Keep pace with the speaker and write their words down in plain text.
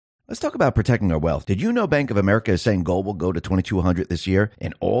Let's talk about protecting our wealth. Did you know Bank of America is saying gold will go to $2,200 this year,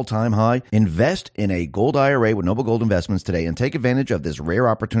 an all-time high? Invest in a gold IRA with Noble Gold Investments today and take advantage of this rare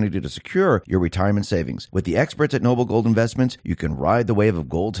opportunity to secure your retirement savings. With the experts at Noble Gold Investments, you can ride the wave of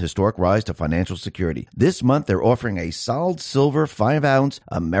gold's historic rise to financial security. This month, they're offering a solid silver 5-ounce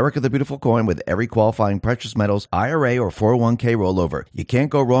America the Beautiful coin with every qualifying precious metals IRA or 401k rollover. You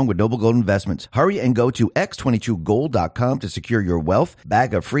can't go wrong with Noble Gold Investments. Hurry and go to x22gold.com to secure your wealth.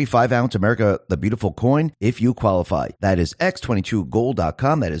 Bag of free 5-ounce America the Beautiful coin if you qualify. That is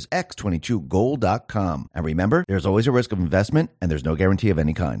x22gold.com. That is x22gold.com. And remember, there's always a risk of investment and there's no guarantee of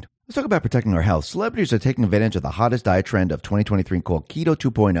any kind. Let's talk about protecting our health. Celebrities are taking advantage of the hottest diet trend of 2023 called Keto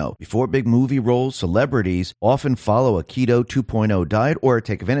 2.0. Before big movie roles, celebrities often follow a Keto 2.0 diet or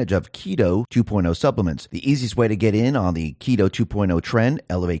take advantage of Keto 2.0 supplements. The easiest way to get in on the Keto 2.0 trend,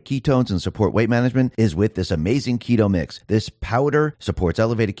 elevate ketones, and support weight management is with this amazing keto mix. This powder supports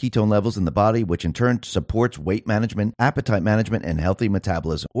elevated ketone levels in the body, which in turn supports weight management, appetite management, and healthy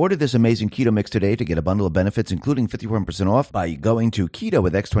metabolism. Order this amazing keto mix today to get a bundle of benefits, including 51% off by going to keto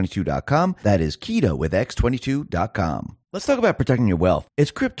with X22.com. That is keto with X22.com. Let's talk about protecting your wealth.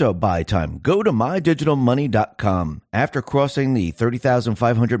 It's crypto buy time. Go to mydigitalmoney.com. After crossing the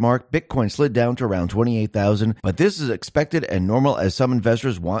 30,500 mark, Bitcoin slid down to around 28,000, but this is expected and normal as some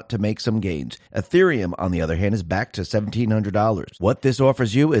investors want to make some gains. Ethereum, on the other hand, is back to $1,700. What this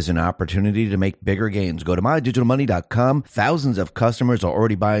offers you is an opportunity to make bigger gains. Go to mydigitalmoney.com. Thousands of customers are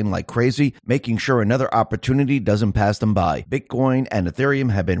already buying like crazy, making sure another opportunity doesn't pass them by. Bitcoin and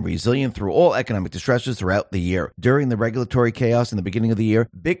Ethereum have been resilient through all economic distresses throughout the year. During the regulatory chaos in the beginning of the year,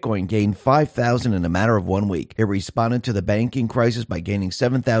 Bitcoin gained 5,000 in a matter of 1 week. It responded to the banking crisis by gaining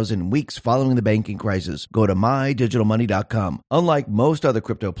 7,000 in weeks following the banking crisis. Go to mydigitalmoney.com. Unlike most other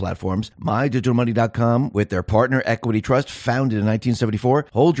crypto platforms, mydigitalmoney.com, with their partner Equity Trust, founded in 1974,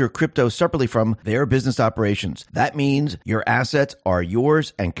 hold your crypto separately from their business operations. That means your assets are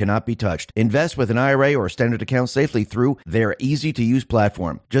yours and cannot be touched. Invest with an IRA or standard account safely through their easy-to-use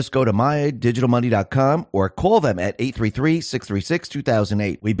platform. Just go to mydigitalmoney.com or call them at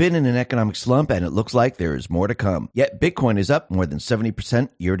 833-636-2008. We've been in an economic slump and it looks like there is more to come. Yet Bitcoin is up more than 70%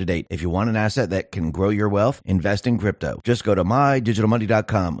 year to date. If you want an asset that can grow your wealth, invest in crypto. Just go to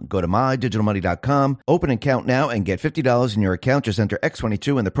mydigitalmoney.com. Go to mydigitalmoney.com, open an account now and get $50 in your account. Just enter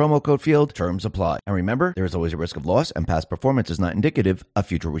X22 in the promo code field. Terms apply. And remember, there is always a risk of loss and past performance is not indicative of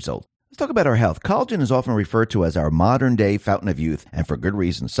future results. Let's talk about our health. Collagen is often referred to as our modern-day fountain of youth, and for good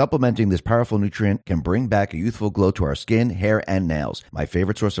reason. Supplementing this powerful nutrient can bring back a youthful glow to our skin, hair, and nails. My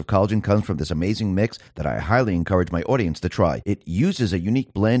favorite source of collagen comes from this amazing mix that I highly encourage my audience to try. It uses a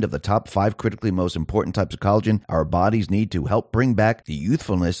unique blend of the top 5 critically most important types of collagen our bodies need to help bring back the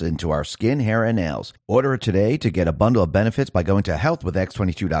youthfulness into our skin, hair, and nails. Order it today to get a bundle of benefits by going to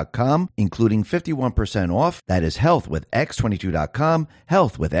healthwithx22.com, including 51% off. That is healthwithx22.com,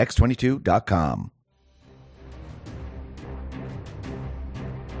 healthwithx22.com.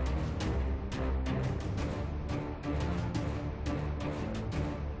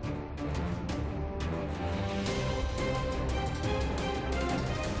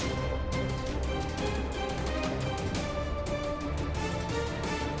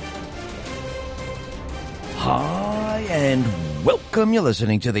 Hi, and welcome. You're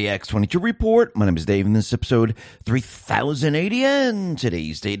listening to the X22 Report. My name is Dave, and this is episode 3080, and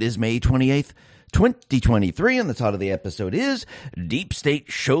today's date is May 28th, 2023, and the title of the episode is Deep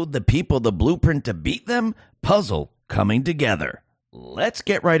State Showed the People the Blueprint to Beat Them, Puzzle Coming Together. Let's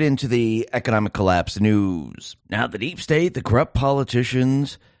get right into the economic collapse news. Now, the Deep State, the corrupt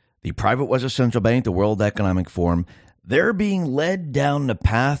politicians, the private Western Central Bank, the World Economic Forum, they're being led down the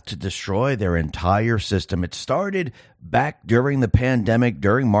path to destroy their entire system. It started back during the pandemic,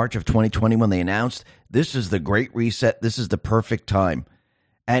 during March of 2020, when they announced this is the Great Reset, this is the perfect time.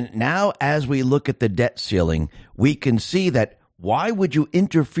 And now, as we look at the debt ceiling, we can see that why would you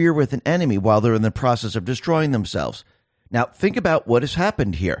interfere with an enemy while they're in the process of destroying themselves? Now, think about what has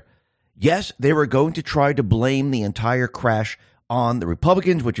happened here. Yes, they were going to try to blame the entire crash on the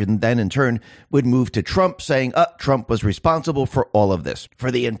Republicans, which then in turn would move to Trump, saying, Trump was responsible for all of this, for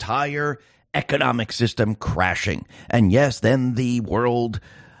the entire economic system crashing. And yes, then the World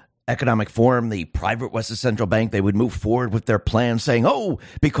Economic Forum, the private Western Central Bank, they would move forward with their plan saying,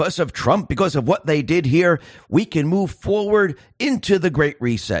 because of Trump, because of what they did here, we can move forward into the Great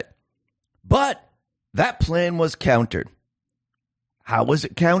Reset. But that plan was countered. How was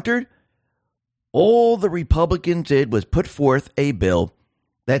it countered? All the Republicans did was put forth a bill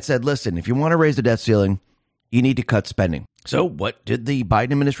that said, listen, if you want to raise the debt ceiling, you need to cut spending. So what did the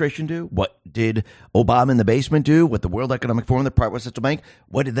Biden administration do? What did Obama in the basement do? What the World Economic Forum, the Private Central Bank,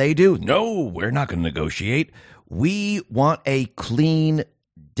 what did they do? No, we're not going to negotiate. We want a clean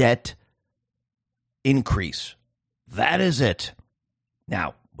debt increase. That is it.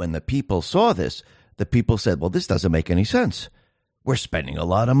 Now, when the people saw this, the people said, well, this doesn't make any sense. We're spending a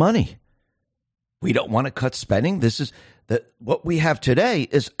lot of money. We don't want to cut spending. This is what we have today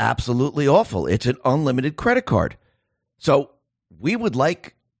is absolutely awful. It's an unlimited credit card. So we would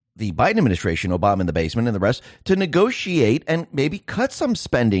like the Biden administration, Obama in the basement and the rest, to negotiate and maybe cut some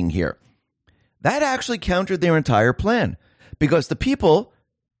spending here. That actually countered their entire plan because the people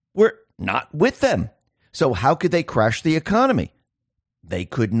were not with them. So how could they crash the economy? They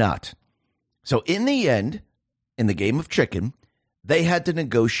could not. So in the end, in the game of chicken, they had to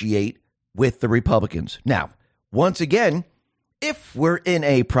negotiate with the Republicans. Now, once again, if we're in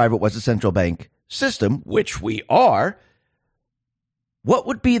a private Western Central Bank system, which we are, what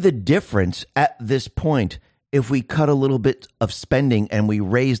would be the difference at this point if we cut a little bit of spending and we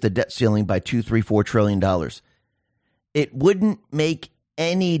raise the debt ceiling by $2, $3, $4 trillion? It wouldn't make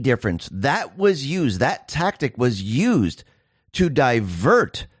any difference. That tactic was used to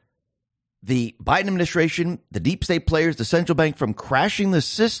divert the Biden administration, the deep state players, the central bank from crashing the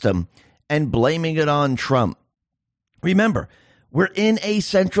system and blaming it on Trump. Remember, we're in a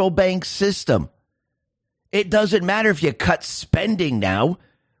central bank system. It doesn't matter if you cut spending now.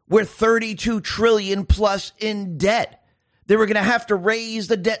 We're 32 trillion plus in debt. They were going to have to raise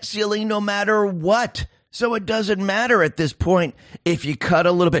the debt ceiling no matter what. So it doesn't matter at this point if you cut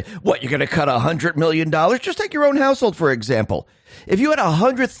a little bit. What, you're going to cut $100 million? Just take your own household, for example. If you had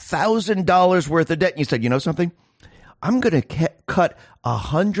 $100,000 worth of debt and you said, you know something? I'm going to cut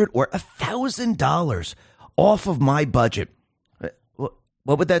 $100 or $1,000 off of my budget.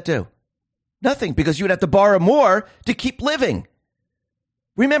 What would that do? Nothing, because you'd have to borrow more to keep living.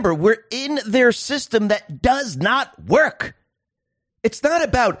 Remember, we're in their system that does not work. It's not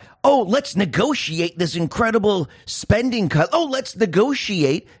about, oh, let's negotiate this incredible spending cut. Oh, let's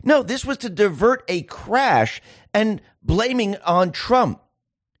negotiate. No, this was to divert a crash and blaming on Trump.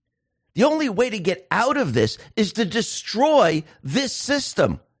 The only way to get out of this is to destroy this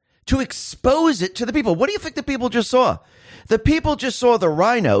system, to expose it to the people. What do you think the people just saw? The people just saw the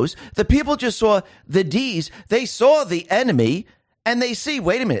rhinos. The people just saw the D's. They saw the enemy and they see,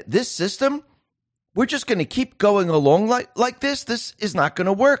 wait a minute, this system, we're just going to keep going along like this. This is not going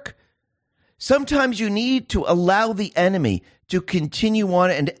to work. Sometimes you need to allow the enemy to continue on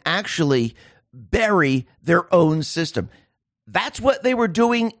and actually bury their own system. That's what they were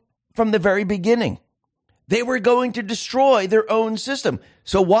doing from the very beginning. They were going to destroy their own system.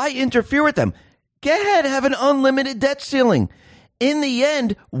 So why interfere with them? Go ahead, have an unlimited debt ceiling. In the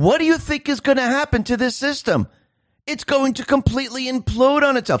end, what do you think is going to happen to this system? It's going to completely implode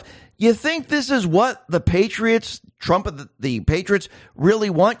on itself. You think this is what the Patriots, Trump and the Patriots really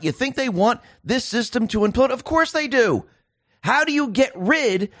want? You think they want this system to implode? Of course they do. How do you get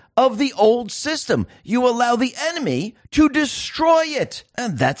rid of the old system? You allow the enemy to destroy it.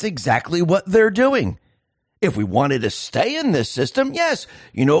 And that's exactly what they're doing. If we wanted to stay in this system, yes,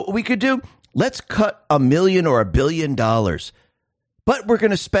 you know what we could do? Let's cut $1 million or $1 billion. But we're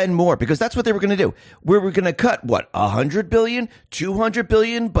going to spend more because that's what they were going to do. We were going to cut, what, $100 billion, $200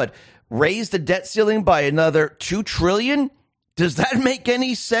 billion, but raise the debt ceiling by another $2 trillion? Does that make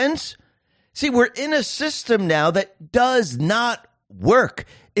any sense? See, we're in a system now that does not work.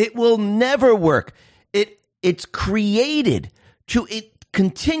 It will never work. It's created to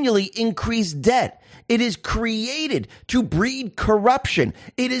continually increase debt. It is created to breed corruption.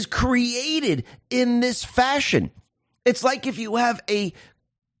 It is created in this fashion. It's like if you have a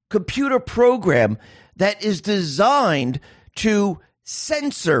computer program that is designed to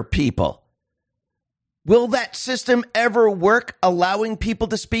censor people. Will that system ever work, allowing people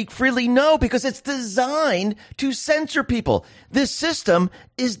to speak freely? No, because it's designed to censor people. This system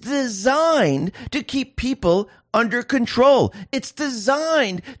is designed to keep people under control. It's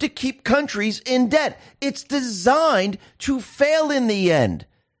designed to keep countries in debt. It's designed to fail in the end.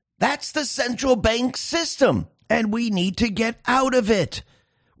 That's the central bank system, and we need to get out of it.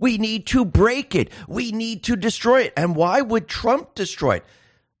 We need to break it. We need to destroy it. And why would Trump destroy it?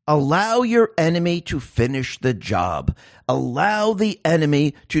 Allow your enemy to finish the job. Allow the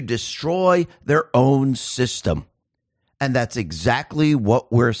enemy to destroy their own system. And that's exactly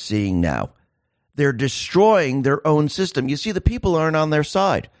what we're seeing now. They're destroying their own system. You see, the people aren't on their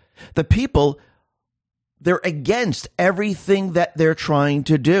side. The people, they're against everything that they're trying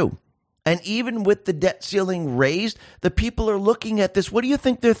to do. And even with the debt ceiling raised, the people are looking at this. What do you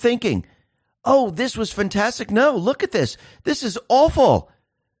think they're thinking? oh, this was fantastic. No, look at this. This is awful.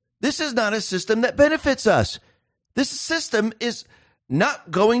 This is not a system that benefits us. This system is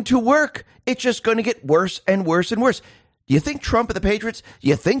not going to work. It's just going to get worse and worse and worse. Do you think Trump and the Patriots,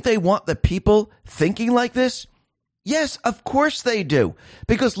 you think they want the people thinking like this? Yes, of course they do.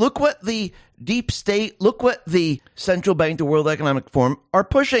 Because look what the deep state, look what the central bank, the World Economic Forum are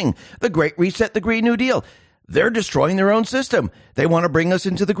pushing. The Great Reset, the Green New Deal. They're destroying their own system. They want to bring us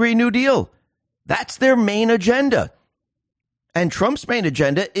into the Green New Deal. That's their main agenda. And Trump's main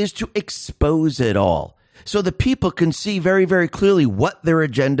agenda is to expose it all, so the people can see very, very clearly what their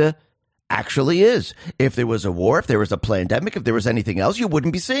agenda actually is. If there was a war, if there was a pandemic, if there was anything else, you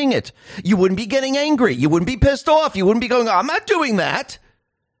wouldn't be seeing it. You wouldn't be getting angry. You wouldn't be pissed off. You wouldn't be going, I'm not doing that.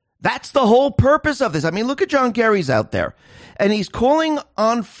 That's the whole purpose of this. I mean, look at John Kerry's out there, and he's calling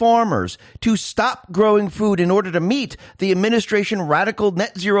on farmers to stop growing food in order to meet the administration radical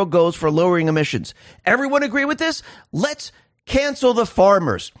net zero goals for lowering emissions. Everyone agree with this? Let's cancel the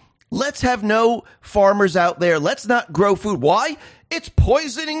farmers. Let's have no farmers out there. Let's not grow food. Why? It's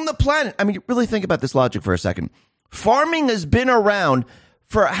poisoning the planet. I mean, really think about this logic for a second. Farming has been around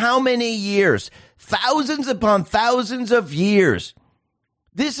for how many years? Thousands upon thousands of years.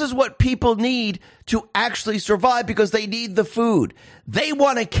 This is what people need to actually survive because they need the food. They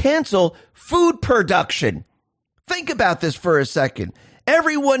want to cancel food production. Think about this for a second.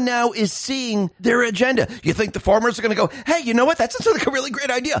 Everyone now is seeing their agenda. You think the farmers are going to go, hey, you know what? That sounds like a really great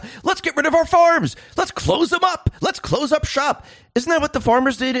idea. Let's get rid of our farms. Let's close them up. Let's close up shop. Isn't that what the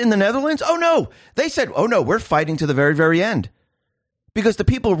farmers did in the Netherlands? Oh, no. They said, oh, no, we're fighting to the very, very end. Because the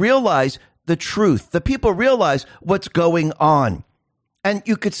people realize the truth. The people realize what's going on. And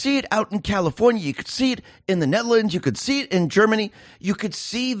you could see it out in California. You could see it in the Netherlands. You could see it in Germany. You could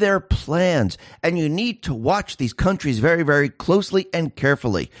see their plans. And you need to watch these countries very, very closely and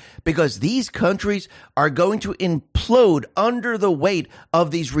carefully, because these countries are going to implode under the weight of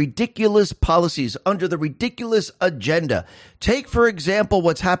these ridiculous policies, under the ridiculous agenda. Take, for example,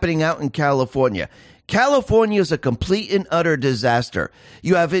 what's happening out in California. California is a complete and utter disaster.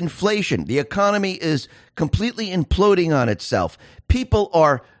 You have inflation. The economy is completely imploding on itself. People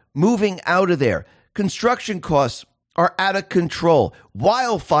are moving out of there. Construction costs are out of control.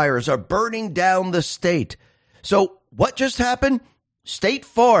 Wildfires are burning down the state. So what just happened? State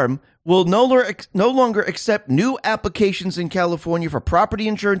Farm will no longer accept new applications in California for property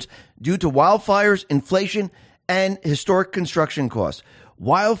insurance due to wildfires, inflation, and historic construction costs.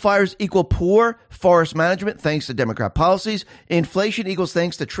 Wildfires equal poor forest management thanks to Democrat policies. Inflation equals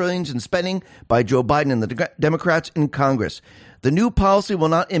thanks to trillions in spending by Joe Biden and the Democrats in Congress. The new policy will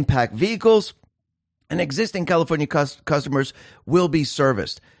not impact vehicles, and existing California customers will be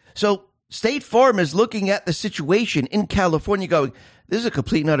serviced. So State Farm is looking at the situation in California going, this is a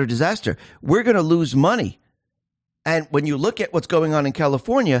complete and utter disaster. We're going to lose money. And when you look at what's going on in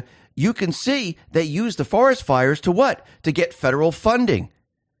California, you can see they use the forest fires to what? To get federal funding.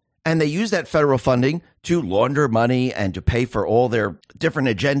 And they use that federal funding to launder money and to pay for all their different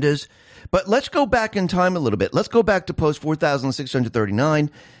agendas. But let's go back in time a little bit. Let's go back to post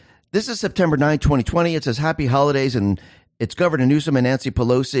 4,639. This is September 9, 2020. It says happy holidays, and it's Governor Newsom and Nancy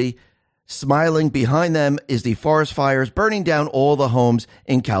Pelosi smiling. Behind them is the forest fires burning down all the homes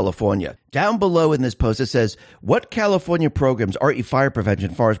in California. Down below in this post, it says, what California programs, RE fire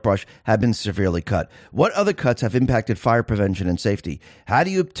prevention, forest brush, have been severely cut? What other cuts have impacted fire prevention and safety? How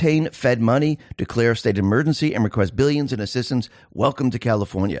do you obtain Fed money, declare a state of emergency, and request billions in assistance? Welcome to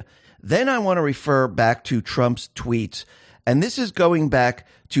California. Then I want to refer back to Trump's tweets, and this is going back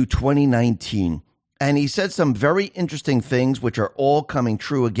to 2019. And he said some very interesting things, which are all coming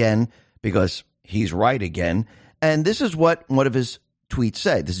true again, because he's right again. And this is what one of his tweets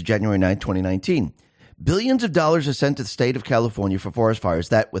said. This is January 9, 2019. Billions of dollars are sent to the state of California for forest fires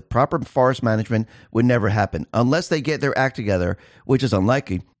that, with proper forest management, would never happen unless they get their act together, which is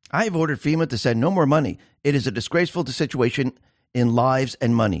unlikely. I have ordered FEMA to send no more money. It is a disgraceful situation in lives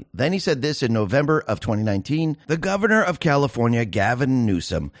and money. Then he said this in November of 2019. The governor of California, Gavin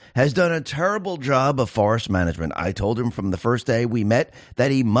Newsom, has done a terrible job of forest management. I told him from the first day we met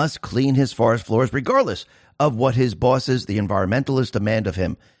that he must clean his forest floors regardless of what his bosses, the environmentalists, demand of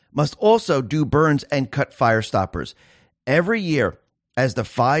him. Must also do burns and cut fire stoppers. Every year, as the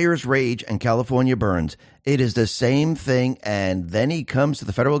fires rage and California burns, it is the same thing, and then he comes to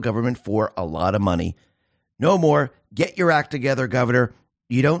the federal government for a lot of money. No more. Get your act together, Governor.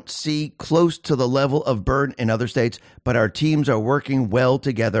 You don't see close to the level of burn in other states, but our teams are working well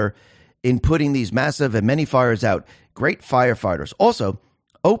together in putting these massive and many fires out. Great firefighters. Also,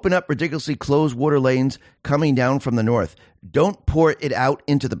 open up ridiculously closed water lanes coming down from the north. Don't pour it out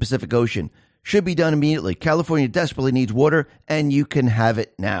into the Pacific Ocean. should be done immediately. California desperately needs water, and you can have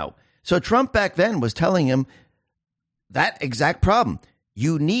it now. So Trump back then was telling him that exact problem.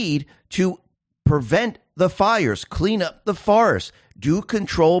 You need to prevent the fires, clean up the forest, do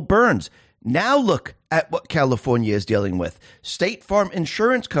control burns. Now look at what California is dealing with. State Farm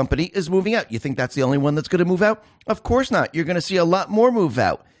Insurance Company is moving out. You think that's the only one that's going to move out? Of course not. You're going to see a lot more move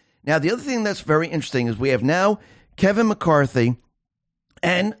out. Now, the other thing that's very interesting is we have now Kevin McCarthy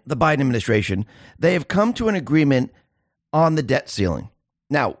and the Biden administration. They have come to an agreement on the debt ceiling.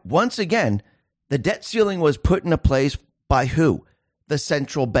 Now, once again, the debt ceiling was put into place by who? The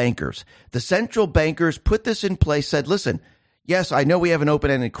central bankers. The central bankers put this in place, said, listen, yes, I know we have an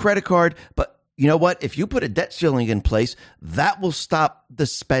open-ended credit card, but you know what? If you put a debt ceiling in place, that will stop the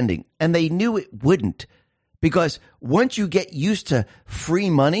spending. And they knew it wouldn't, because once you get used to free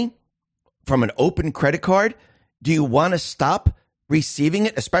money from an open credit card, do you want to stop receiving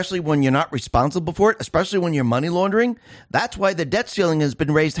it, especially when you're not responsible for it, especially when you're money laundering? That's why the debt ceiling has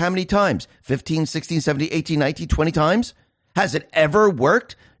been raised how many times? 15, 16, 17, 18, 19, 20 times? Has it ever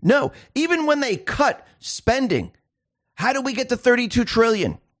worked? No. Even when they cut spending, how do we get to 32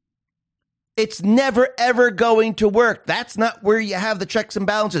 trillion? It's never, ever going to work. That's not where you have the checks and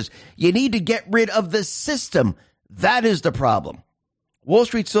balances. You need to get rid of the system. That is the problem. Wall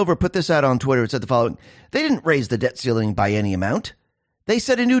Street Silver put this out on Twitter. It said the following. They didn't raise the debt ceiling by any amount. They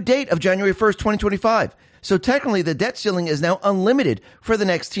set a new date of January 1st, 2025. So technically, the debt ceiling is now unlimited for the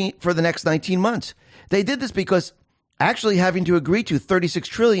next 19 months. They did this because actually having to agree to 36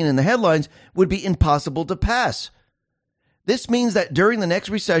 trillion in the headlines would be impossible to pass. This means that during the next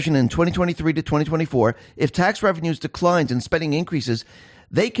recession in 2023 to 2024, if tax revenues declines and spending increases,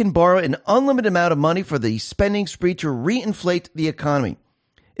 they can borrow an unlimited amount of money for the spending spree to reinflate the economy.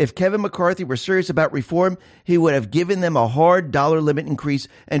 If Kevin McCarthy were serious about reform, he would have given them a hard dollar limit increase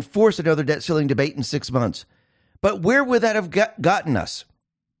and forced another debt ceiling debate in 6 months. But where would that have gotten us?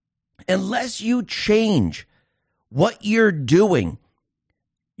 Unless you change what you're doing,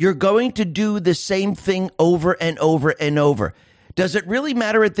 you're going to do the same thing over and over and over. Does it really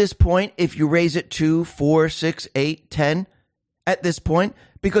matter at this point if you raise it 2, 4, 6, 8, 10 at this point?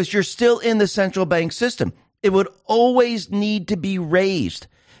 Because you're still in the central bank system. It would always need to be raised.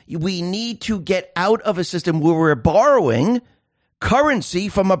 We need to get out of a system where we're borrowing currency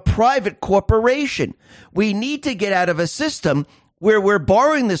from a private corporation. We need to get out of a system where we're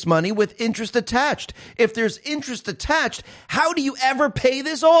borrowing this money with interest attached. If there's interest attached, how do you ever pay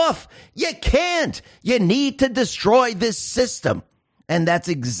this off? You can't. You need to destroy this system. And that's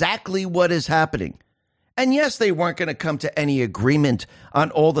exactly what is happening. And yes, they weren't going to come to any agreement on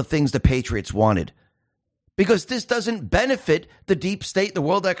all the things the Patriots wanted, because this doesn't benefit the deep state, the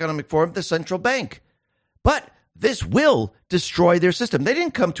World Economic Forum, the central bank. But this will destroy their system. They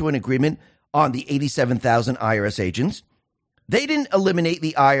didn't come to an agreement on the 87,000 IRS agents. They didn't eliminate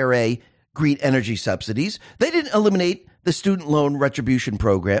the IRA green energy subsidies. They didn't eliminate the student loan redistribution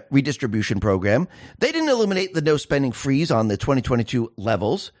program. They didn't eliminate the no spending freeze on the 2022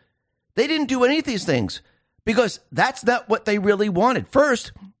 levels. They didn't do any of these things because that's not what they really wanted.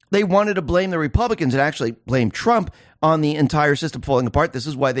 First, they wanted to blame the Republicans and actually blame Trump on the entire system falling apart. This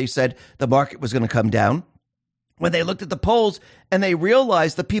is why they said the market was going to come down. When they looked at the polls and they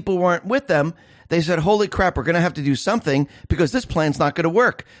realized the people weren't with them, they said, holy crap, we're going to have to do something because this plan's not going to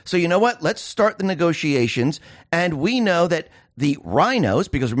work. So you know what? Let's start the negotiations. And we know that the rhinos,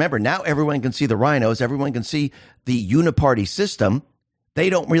 because remember, now everyone can see the rhinos, everyone can see the uniparty system. They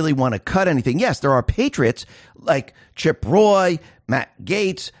don't really want to cut anything. Yes, there are patriots like Chip Roy, Matt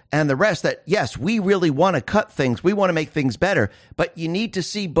Gaetz, and the rest that, yes, we really want to cut things. We want to make things better. But you need to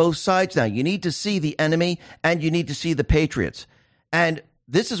see both sides now. You need to see the enemy and you need to see the patriots. And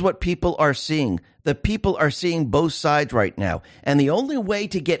this is what people are seeing. The people are seeing both sides right now. And the only way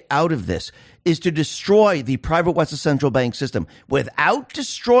to get out of this is to destroy the private West Central Bank system. Without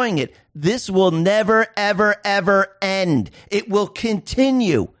destroying it, this will never, ever, ever end. It will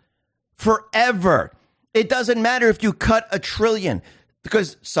continue forever. It doesn't matter if you cut $1 trillion,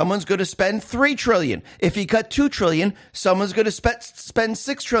 because someone's going to spend $3 trillion. If you cut $2 trillion, someone's going to spend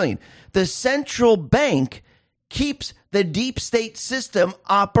 $6 trillion. The central bank keeps the deep state system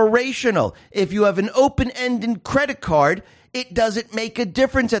operational. If you have an open-ended credit card, it doesn't make a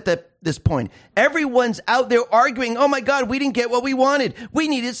difference at this point. Everyone's out there arguing, oh my God, we didn't get what we wanted. We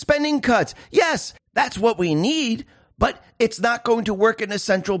needed spending cuts. Yes, that's what we need, but it's not going to work in a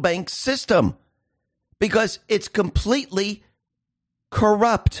central bank system because it's completely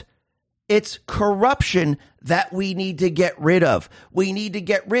corrupt. It's corruption that we need to get rid of. We need to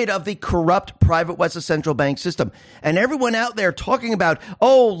get rid of the corrupt private West Central Bank system. And everyone out there talking about,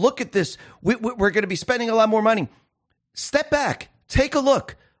 oh, look at this. We're going to be spending a lot more money. Step back. Take a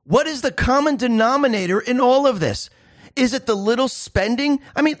look. What is the common denominator in all of this? Is it the little spending?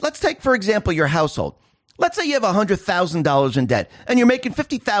 I mean, let's take, for example, your household. Let's say you have $100,000 in debt and you're making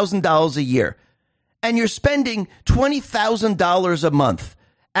 $50,000 a year and you're spending $20,000 a month,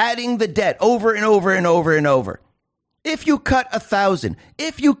 adding the debt over and over and over and over. If you cut 1,000,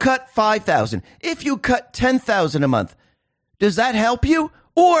 if you cut 5,000, if you cut 10,000 a month, does that help you?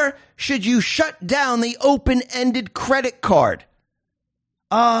 Or should you shut down the open-ended credit card?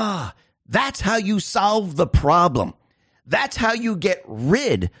 That's how you solve the problem. That's how you get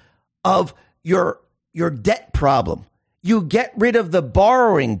rid of your debt problem. You get rid of the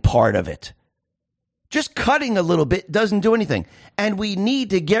borrowing part of it. Just cutting a little bit doesn't do anything. And we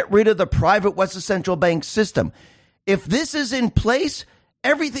need to get rid of the private West Central Bank system. If this is in place,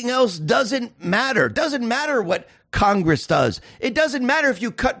 everything else doesn't matter. Doesn't matter what Congress does. It doesn't matter if you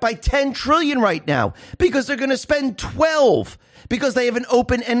cut by 10 trillion right now because they're going to spend 12 because they have an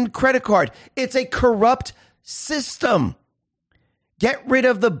open-end credit card. It's a corrupt system. Get rid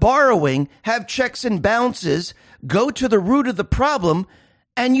of the borrowing, have checks and balances, go to the root of the problem,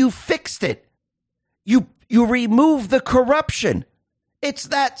 and you fixed it. You remove the corruption. It's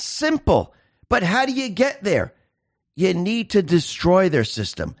that simple. But how do you get there? You need to destroy their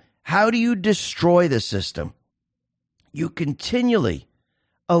system. How do you destroy the system? You continually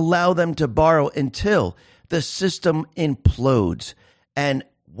allow them to borrow until the system implodes. And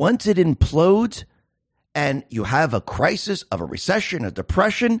once it implodes and you have a crisis of a recession, a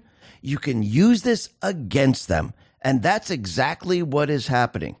depression, you can use this against them. And that's exactly what is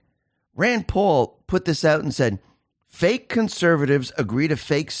happening. Rand Paul put this out and said, fake conservatives agree to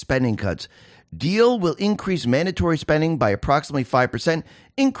fake spending cuts. Deal will increase mandatory spending by approximately 5%,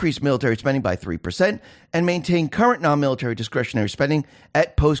 increase military spending by 3%, and maintain current non-military discretionary spending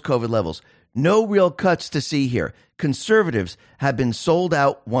at post-COVID levels. No real cuts to see here. Conservatives have been sold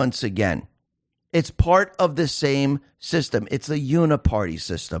out once again. It's part of the same system. It's a uniparty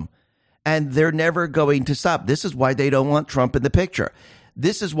system, and they're never going to stop. This is why they don't want Trump in the picture.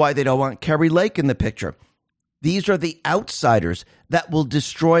 This is why they don't want Kerry Lake in the picture. These are the outsiders that will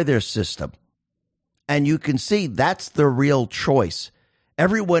destroy their system. And you can see that's the real choice.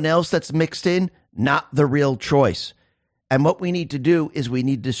 Everyone else that's mixed in, not the real choice. And what we need to do is we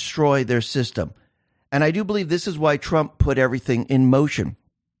need to destroy their system. And I do believe this is why Trump put everything in motion.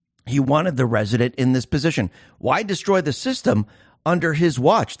 He wanted the resident in this position. Why destroy the system under his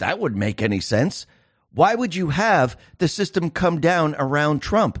watch? That wouldn't make any sense. Why would you have the system come down around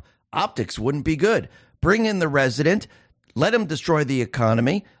Trump? Optics wouldn't be good. Bring in the resident. Let him destroy the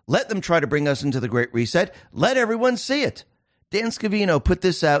economy. Let them try to bring us into the Great Reset. Let everyone see it. Dan Scavino put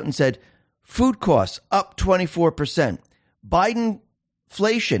this out and said, food costs up 24%. Biden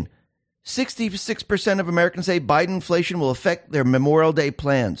inflation. 66% of Americans say Biden inflation will affect their Memorial Day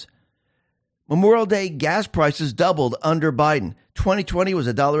plans. Memorial Day gas prices doubled under Biden. 2020 was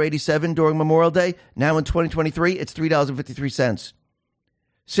 $1.87 during Memorial Day. Now in 2023, it's $3.53.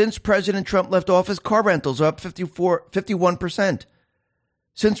 Since President Trump left office, car rentals are up 51%.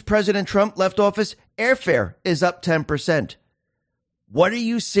 Since President Trump left office, airfare is up 10%. What are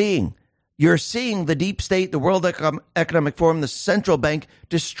you seeing? You're seeing the deep state, the World Economic Forum, the central bank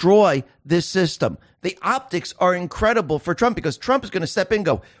destroy this system. The optics are incredible for Trump because Trump is going to step in and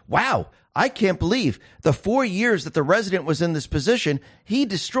go, wow, I can't believe the 4 years that the resident was in this position, he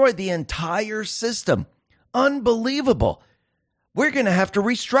destroyed the entire system. Unbelievable. We're going to have to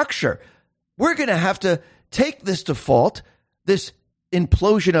restructure. We're going to have to take this default, this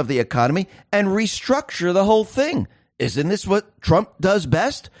implosion of the economy, and restructure the whole thing. Isn't this what Trump does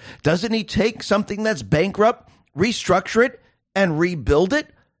best? Doesn't he take something that's bankrupt, restructure it, and rebuild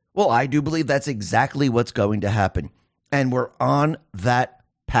it? Well, I do believe that's exactly what's going to happen. And we're on that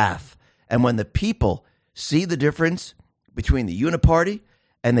path. And when the people see the difference between the uniparty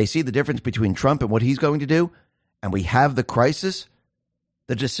and they see the difference between Trump and what he's going to do, and we have the crisis,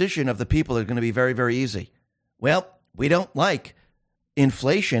 the decision of the people is going to be very, very easy. Well, we don't like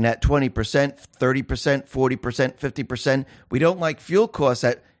inflation at 20%, 30%, 40%, 50%. We don't like fuel costs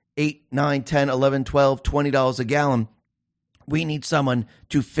at 8, 9, 10, 11, 12, $20 a gallon. We need someone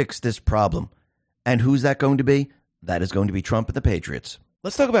to fix this problem. And who's that going to be? That is going to be Trump and the Patriots.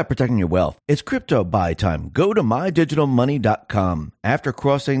 Let's talk about protecting your wealth. It's crypto buy time. Go to mydigitalmoney.com. After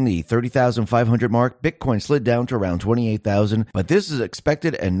crossing the 30,500 mark, Bitcoin slid down to around 28,000, but this is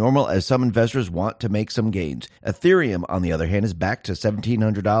expected and normal as some investors want to make some gains. Ethereum, on the other hand, is back to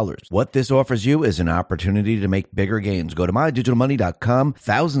 $1,700. What this offers you is an opportunity to make bigger gains. Go to mydigitalmoney.com.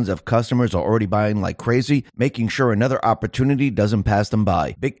 Thousands of customers are already buying like crazy, making sure another opportunity doesn't pass them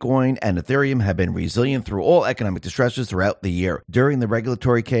by. Bitcoin and Ethereum have been resilient through all economic distresses throughout the year. During the regulatory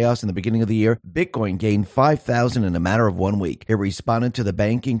chaos in the beginning of the year, Bitcoin gained 5,000 in a matter of 1 week. It responded to the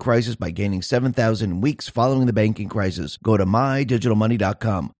banking crisis by gaining 7,000 in weeks following the banking crisis. Go to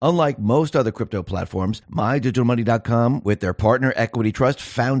mydigitalmoney.com. Unlike most other crypto platforms, mydigitalmoney.com, with their partner Equity Trust,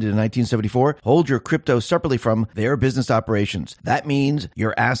 founded in 1974, hold your crypto separately from their business operations. That means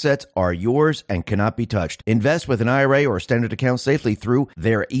your assets are yours and cannot be touched. Invest with an IRA or standard account safely through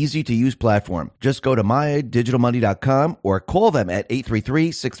their easy-to-use platform. Just go to mydigitalmoney.com or call them at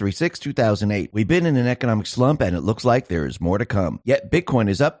 833-636-2008. We've been in an economic slump and it looks like there is more to come. Yet Bitcoin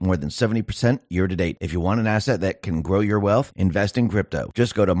is up more than 70% year to date. If you want an asset that can grow your wealth, invest in crypto.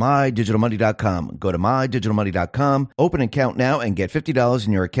 Just go to mydigitalmoney.com. Go to mydigitalmoney.com, open an account now and get $50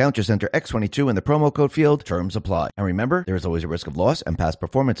 in your account. Just enter X22 in the promo code field. Terms apply. And remember, there is always a risk of loss and past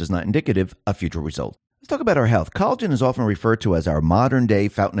performance is not indicative of future results. Let's talk about our health. Collagen is often referred to as our modern-day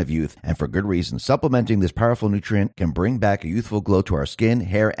fountain of youth, and for good reason. Supplementing this powerful nutrient can bring back a youthful glow to our skin,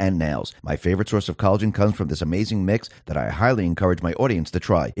 hair, and nails. My favorite source of collagen comes from this amazing mix that I highly encourage my audience to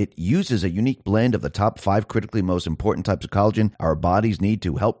try. It uses a unique blend of the top 5 critically most important types of collagen our bodies need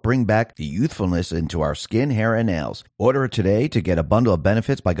to help bring back the youthfulness into our skin, hair, and nails. Order it today to get a bundle of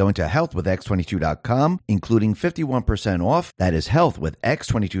benefits by going to healthwithx22.com, including 51% off. That is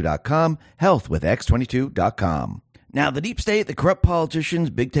healthwithx22.com, healthwithx22.com. Now, the deep state, the corrupt politicians,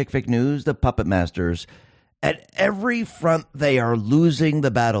 big tech fake news, the puppet masters, at every front, they are losing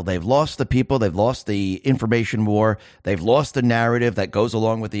the battle. They've lost the people. They've lost the information war. They've lost the narrative that goes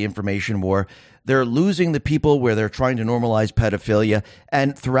along with the information war. They're losing the people where they're trying to normalize pedophilia.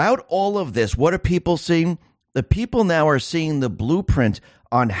 And throughout all of this, what are people seeing? The people now are seeing the blueprint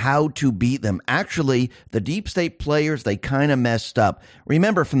on how to beat them. Actually, the deep state players, they kind of messed up.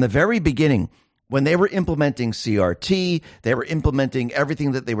 Remember, from the very beginning, when they were implementing CRT, they were implementing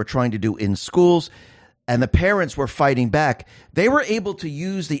everything that they were trying to do in schools, and the parents were fighting back. They were able to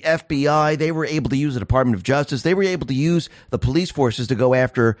use the FBI. They were able to use the Department of Justice. They were able to use the police forces to go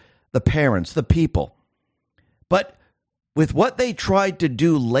after the parents, the people. But with what they tried to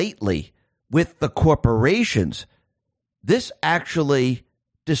do lately with the corporations, this actually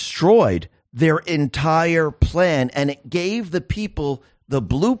destroyed their entire plan, and it gave the people the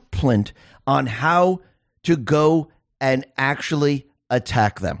blueprint on how to go and actually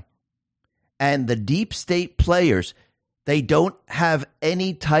attack them. And the deep state players, they don't have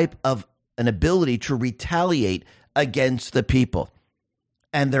any type of an ability to retaliate against the people.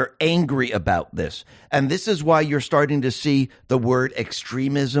 And they're angry about this. And this is why you're starting to see the word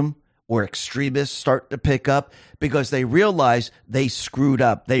extremism or extremists start to pick up, because they realize they screwed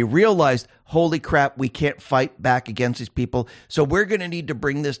up. They realized, holy crap, we can't fight back against these people. So we're going to need to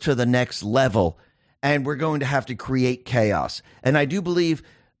bring this to the next level, and we're going to have to create chaos. And I do believe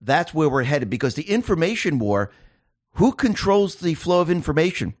that's where we're headed, because the information war, who controls the flow of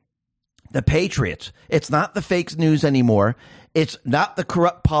information? The patriots. It's not the fake news anymore. It's not the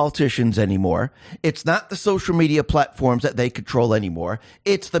corrupt politicians anymore. It's not the social media platforms that they control anymore.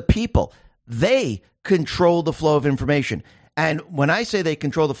 It's the people. They control the flow of information. And when I say they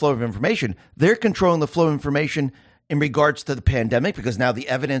control the flow of information, they're controlling the flow of information in regards to the pandemic, because now the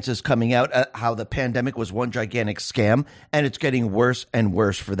evidence is coming out how the pandemic was one gigantic scam, and it's getting worse and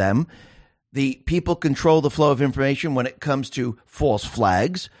worse for them. The people control the flow of information when it comes to false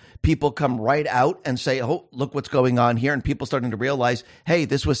flags. People come right out and say, oh, look what's going on here. And people starting to realize, hey,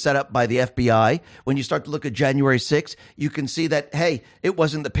 this was set up by the FBI. When you start to look at January 6th, you can see that, hey, it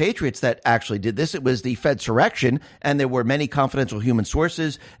wasn't the Patriots that actually did this. It was the Fedsurrection. And there were many confidential human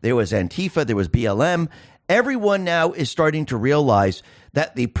sources. There was Antifa. There was BLM. Everyone now is starting to realize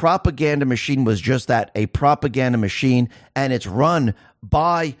that the propaganda machine was just that, a propaganda machine. And it's run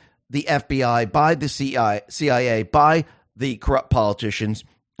by the FBI, by the CIA, by the corrupt politicians.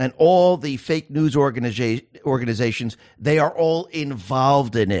 And all the fake news organizations, they are all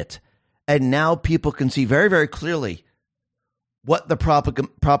involved in it. And now people can see very, very clearly what the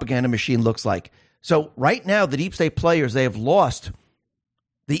propaganda machine looks like. So right now, the deep state players, they have lost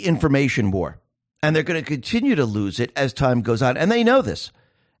the information war. And they're going to continue to lose it as time goes on. And they know this.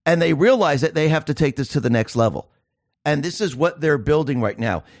 And they realize that they have to take this to the next level. And this is what they're building right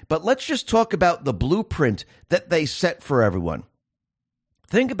now. But let's just talk about the blueprint that they set for everyone.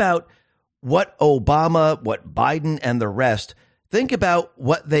 Think about what Obama, what Biden, and the rest, think about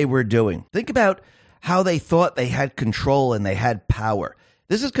what they were doing. Think about how they thought they had control and they had power.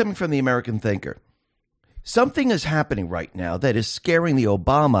 This is coming from the American thinker. Something is happening right now that is scaring the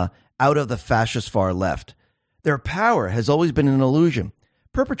Obama out of the fascist far left. Their power has always been an illusion,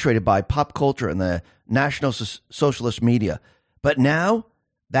 perpetrated by pop culture and the National Socialist media. But now,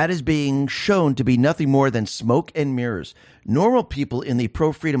 that is being shown to be nothing more than smoke and mirrors. Normal people in the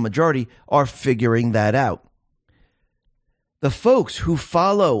pro-freedom majority are figuring that out. The folks who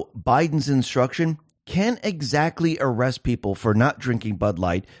follow Biden's instruction can't exactly arrest people for not drinking Bud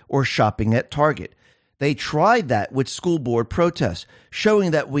Light or shopping at Target. They tried that with school board protests,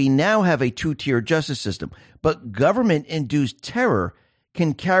 showing that we now have a two-tier justice system. But government-induced terror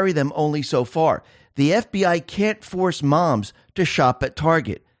can carry them only so far. The FBI can't force moms to shop at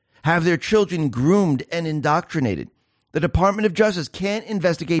Target, have their children groomed and indoctrinated. The Department of Justice can't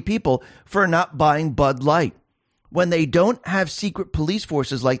investigate people for not buying Bud Light. When they don't have secret police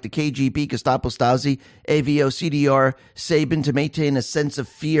forces like the KGB, Gestapo, Stasi, AVO, CDR, Sabin to maintain a sense of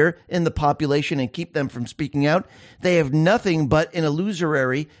fear in the population and keep them from speaking out, they have nothing but an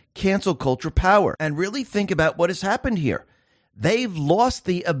illusory cancel culture power. And really think about what has happened here. They've lost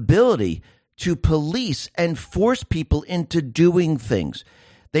the ability to police and force people into doing things.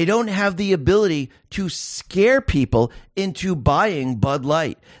 They don't have the ability to scare people into buying Bud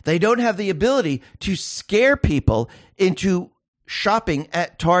Light. They don't have the ability to scare people into shopping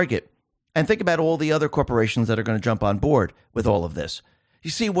at Target. And think about all the other corporations that are going to jump on board with all of this.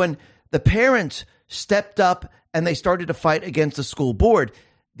 You see, when the parents stepped up and they started to fight against the school board,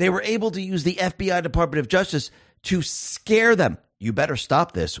 they were able to use the FBI, Department of Justice, to scare them. You better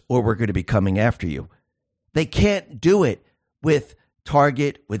stop this or we're going to be coming after you. They can't do it with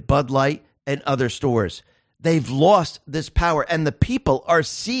Target, with Bud Light, and other stores. They've lost this power, and the people are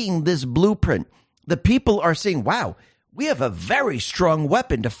seeing this blueprint. The people are seeing, wow, we have a very strong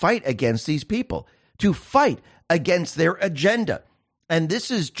weapon to fight against these people, to fight against their agenda. And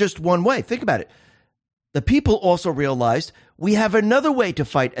this is just one way. Think about it. The people also realized we have another way to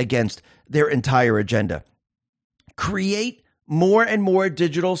fight against their entire agenda. Create more and more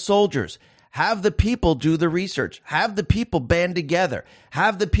digital soldiers. Have the people do the research. Have the people band together.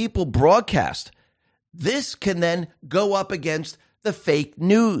 Have the people broadcast. This can then go up against the fake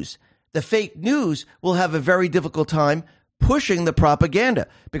news. The fake news will have a very difficult time pushing the propaganda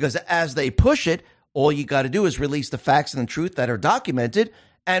because as they push it, all you got to do is release the facts and the truth that are documented,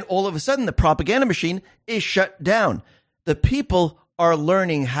 and all of a sudden the propaganda machine is shut down. The people are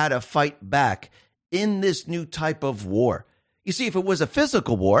learning how to fight back in this new type of war. You see, if it was a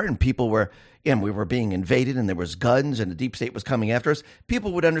physical war and people were, and we were being invaded and there was guns and the deep state was coming after us,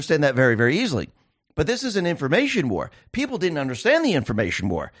 people would understand that very, very easily. But this is an information war. People didn't understand the information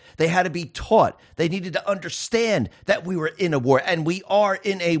war. They had to be taught. They needed to understand that we were in a war, and we are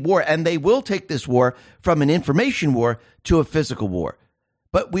in a war, and they will take this war from an information war to a physical war.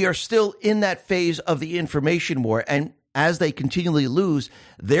 But we are still in that phase of the information war, and as they continually lose,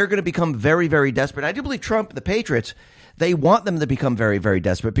 they're going to become very, very desperate. I do believe Trump, the Patriots, they want them to become very, very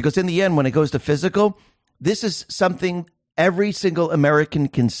desperate because in the end, when it goes to physical, this is something every single American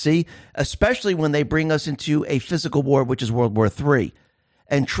can see, especially when they bring us into a physical war, which is World War III.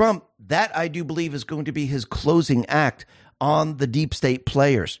 And Trump, that I do believe is going to be his closing act on the deep state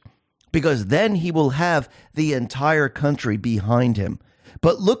players, because then he will have the entire country behind him.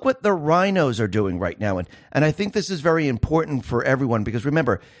 But look what the rhinos are doing right now. And I think this is very important for everyone because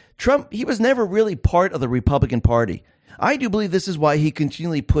remember, Trump, he was never really part of the Republican Party. I do believe this is why he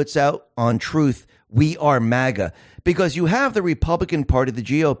continually puts out on Truth, "We are MAGA," because you have the Republican Party, the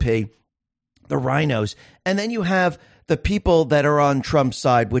GOP, the rhinos, and then you have the people that are on Trump's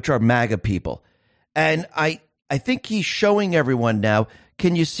side, which are MAGA people. And I think he's showing everyone now,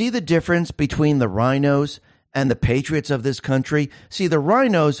 can you see the difference between the rhinos and the patriots of this country? See, the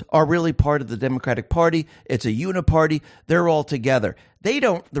rhinos are really part of the Democratic Party. It's a uniparty. They're all together.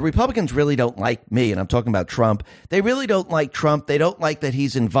 The Republicans really don't like me, and I'm talking about Trump. They really don't like Trump. They don't like that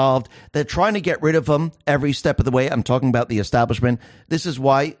he's involved. They're trying to get rid of him every step of the way. I'm talking about the establishment. This is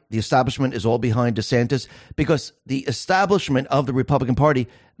why the establishment is all behind DeSantis, because the establishment of the Republican Party,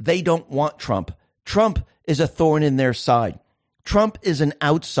 they don't want Trump. Trump is a thorn in their side. Trump is an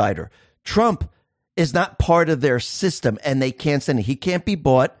outsider. Trump is not part of their system, and they can't send it. He can't be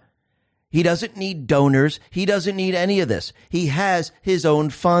bought. He doesn't need donors. He doesn't need any of this. He has his own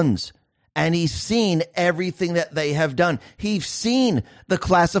funds, and he's seen everything that they have done. He's seen the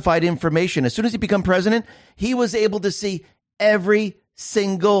classified information. As soon as he became president, he was able to see every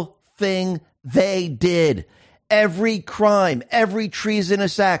single thing they did. every crime, every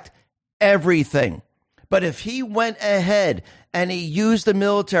treasonous act, everything. But if he went ahead and he used the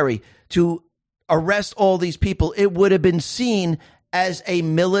military to arrest all these people, it would have been seen as a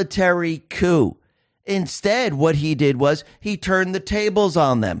military coup. Instead, what he did was he turned the tables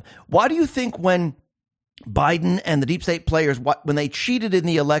on them. Why do you think when Biden and the deep state players, when they cheated in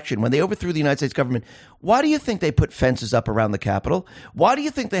the election, when they overthrew the United States government, why do you think they put fences up around the Capitol? Why do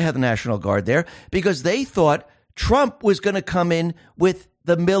you think they had the National Guard there? Because they thought Trump was going to come in with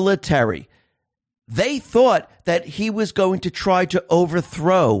the military. They thought that he was going to try to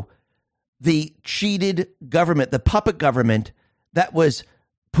overthrow the cheated government, the puppet government that was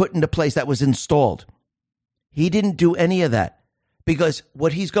put into place, that was installed. He didn't do any of that, because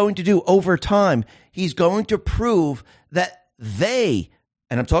what he's going to do over time, he's going to prove that they,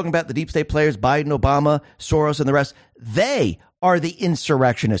 and I'm talking about the deep state players, Biden, Obama, Soros, and the rest, they are the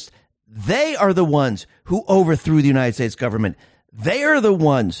insurrectionists. They are the ones who overthrew the United States government. They are the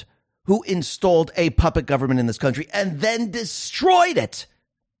ones who installed a puppet government in this country and then destroyed it.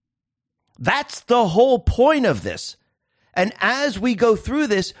 That's the whole point of this. And as we go through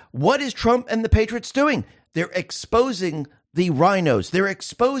this, what is Trump and the Patriots doing? They're exposing the rhinos. They're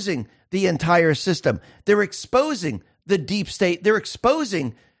exposing the entire system. They're exposing the deep state. They're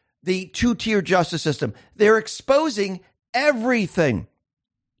exposing the two-tier justice system. They're exposing everything.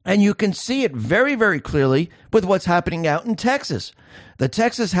 And you can see it very, very clearly with what's happening out in Texas. The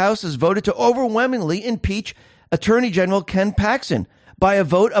Texas House has voted to overwhelmingly impeach Attorney General Ken Paxton by a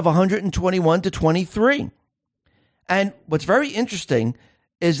vote of 121 to 23. And what's very interesting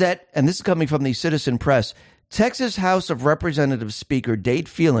is that, and this is coming from the Citizen Press, Texas House of Representatives Speaker Dade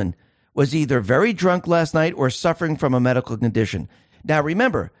Phelan was either very drunk last night or suffering from a medical condition. Now,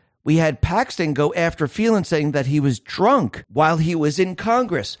 remember, we had Paxton go after Phelan saying that he was drunk while he was in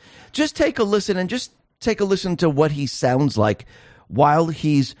Congress. Just take a listen to what he sounds like while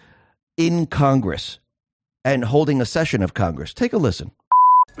he's in Congress and holding a session of Congress. Take a listen.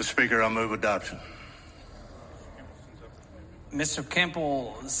 Mr. Speaker, I move adoption. Mr.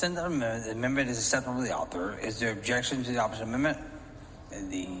 Campbell, send out the amendment is acceptable to the author. Is there objection to the opposite amendment?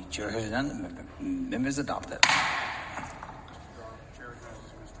 The chair has none. The amendment is adopted.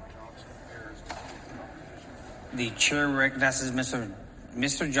 The chair recognizes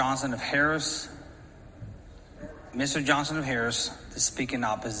Mr. Johnson of Harris. Mr. Johnson of Harris to speak in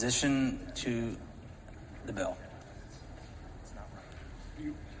opposition to the bill.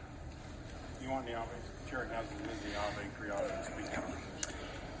 You want the chair recognizes Ms. Niave Criado to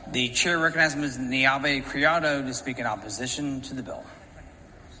speak. The chair recognizes Ms. Niave Criado to speak in opposition to the bill.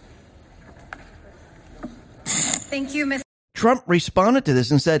 Thank you, Ms. Trump responded to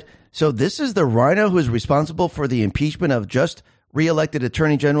this and said, so this is the rhino who is responsible for the impeachment of just re-elected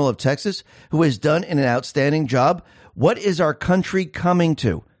Attorney General of Texas, who has done an outstanding job. What is our country coming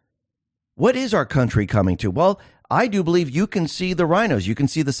to? What is our country coming to? Well, I do believe you can see the rhinos. You can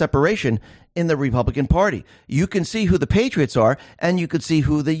see the separation in the Republican Party. You can see who the Patriots are, and you can see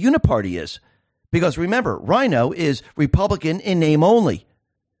who the Uniparty is. Because remember, rhino is Republican in name only.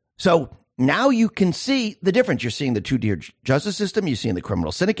 So now you can see the difference. You're seeing the two-tier justice system. You're seeing the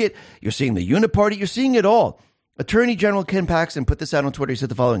criminal syndicate. You're seeing the Uniparty. You're seeing it all. Attorney General Ken Paxton put this out on Twitter. He said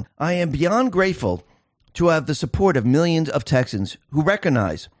the following: I am beyond grateful to have the support of millions of Texans who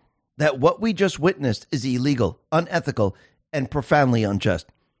recognize that what we just witnessed is illegal, unethical, and profoundly unjust.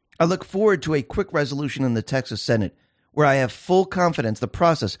 I look forward to a quick resolution in the Texas Senate where I have full confidence the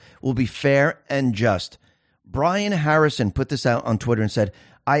process will be fair and just. Brian Harrison put this out on Twitter and said,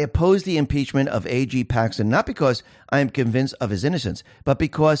 I oppose the impeachment of A.G. Paxton, not because I am convinced of his innocence, but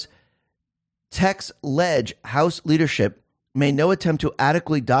because Tex-led House leadership made no attempt to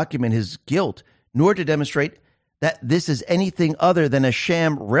adequately document his guilt, nor to demonstrate that this is anything other than a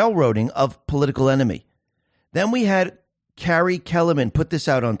sham railroading of political enemy. Then we had Carrie Kellerman put this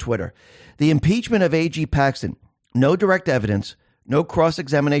out on Twitter. The impeachment of A.G. Paxton, no direct evidence, no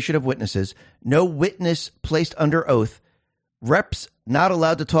cross-examination of witnesses, no witness placed under oath, reps not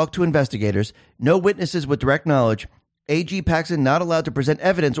allowed to talk to investigators, no witnesses with direct knowledge, A.G. Paxton not allowed to present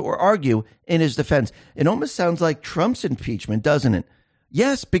evidence or argue in his defense. It almost sounds like Trump's impeachment, doesn't it?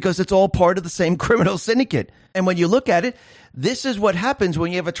 Yes, because it's all part of the same criminal syndicate. And when you look at it, this is what happens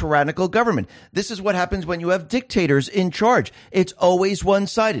when you have a tyrannical government. This is what happens when you have dictators in charge. It's always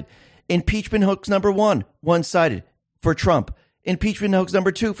one-sided. Impeachment hoax number one, one-sided for Trump. Impeachment hoax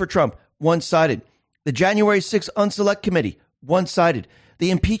number two for Trump, one-sided. The January 6th Unselect Committee, one-sided.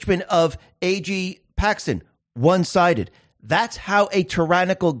 The impeachment of A.G. Paxton, one-sided. That's how a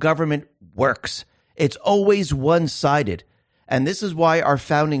tyrannical government works. It's always one-sided. And this is why our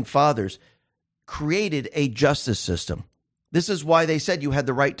founding fathers created a justice system. This is why they said you had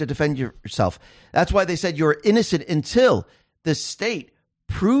the right to defend yourself. That's why they said you're innocent until the state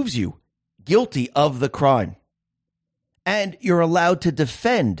proves you guilty of the crime. And you're allowed to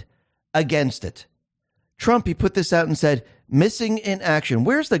defend against it. Trump, he put this out and said, missing in action.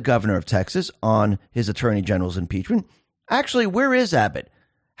 Where's the governor of Texas on his attorney general's impeachment? Actually, where is Abbott?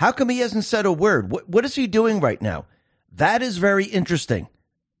 How come he hasn't said a word? What is he doing right now? That is very interesting.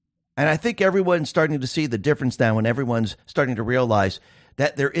 And I think everyone's starting to see the difference now, and everyone's starting to realize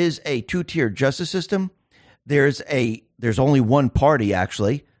that there is a two-tiered justice system. There's only one party,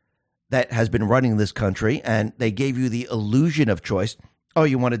 actually, that has been running this country, and they gave you the illusion of choice. Oh,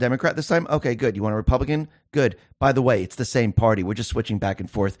 you want a Democrat this time? Okay, good. You want a Republican? Good. By the way, it's the same party. We're just switching back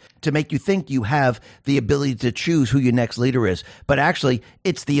and forth to make you think you have the ability to choose who your next leader is. But actually,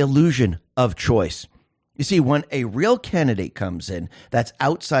 it's the illusion of choice. You see, when a real candidate comes in that's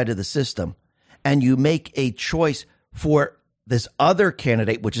outside of the system and you make a choice for this other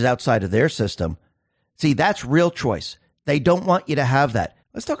candidate, which is outside of their system, see, that's real choice. They don't want you to have that.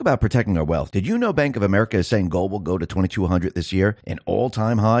 Let's talk about protecting our wealth. Did you know Bank of America is saying gold will go to 2,200 this year, an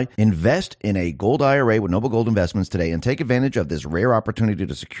all-time high? Invest in a gold IRA with Noble Gold Investments today and take advantage of this rare opportunity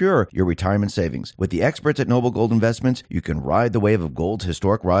to secure your retirement savings. With the experts at Noble Gold Investments, you can ride the wave of gold's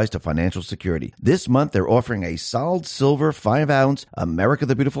historic rise to financial security. This month, they're offering a solid silver 5-ounce America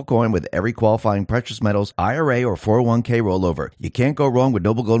the Beautiful coin with every qualifying precious metals IRA or 401k rollover. You can't go wrong with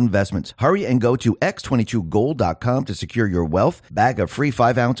Noble Gold Investments. Hurry and go to x22gold.com to secure your wealth. Bag of free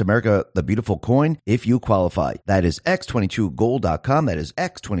 5-ounce America the Beautiful coin if you qualify. That is x22gold.com. That is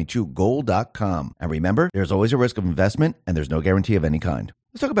x22gold.com. And remember, there's always a risk of investment and there's no guarantee of any kind.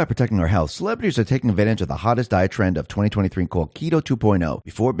 Let's talk about protecting our health. Celebrities are taking advantage of the hottest diet trend of 2023 called Keto 2.0.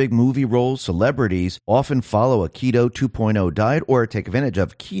 Before big movie roles, celebrities often follow a Keto 2.0 diet or take advantage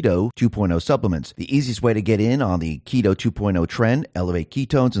of Keto 2.0 supplements. The easiest way to get in on the Keto 2.0 trend, elevate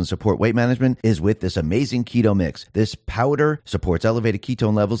ketones, and support weight management is with this amazing keto mix. This powder supports elevated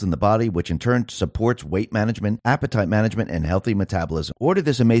ketone levels in the body, which in turn supports weight management, appetite management, and healthy metabolism. Order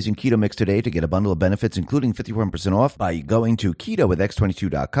this amazing keto mix today to get a bundle of benefits, including 51% off by going to Keto with X22.com.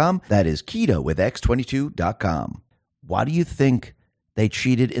 That is keto with x22.com. Why do you think they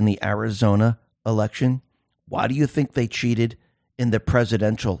cheated in the Arizona election? Why do you think they cheated in the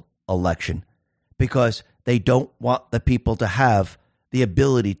presidential election? Because they don't want the people to have the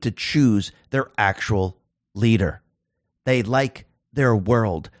ability to choose their actual leader. They like their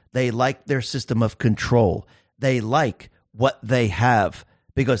world. They like their system of control. They like what they have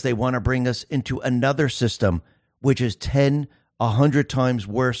because they want to bring us into another system, which is 100 times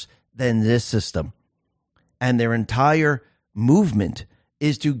worse than this system. And their entire movement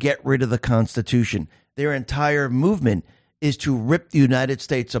is to get rid of the Constitution. Their entire movement is to rip the United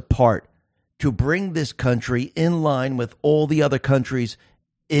States apart, to bring this country in line with all the other countries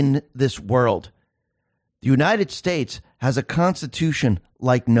in this world. The United States has a constitution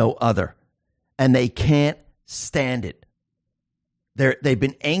like no other, and they can't stand it. They've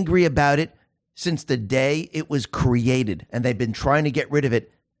been angry about it since the day it was created, and they've been trying to get rid of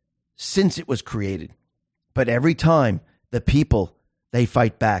it since it was created. But every time the people, they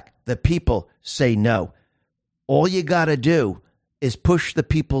fight back. The people say no. All you got to do is push the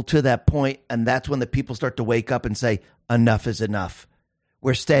people to that point, and that's when the people start to wake up and say, enough is enough.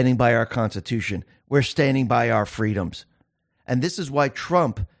 We're standing by our Constitution. We're standing by our freedoms. And this is why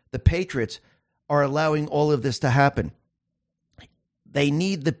Trump, the patriots, are allowing all of this to happen. They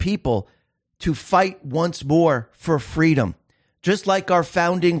need the people to fight once more for freedom, just like our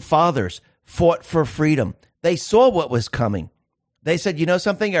founding fathers fought for freedom. They saw what was coming. They said, you know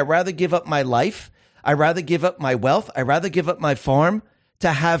something? I'd rather give up my life. I'd rather give up my wealth. I'd rather give up my farm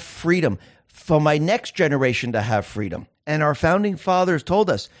to have freedom, for my next generation to have freedom. And our founding fathers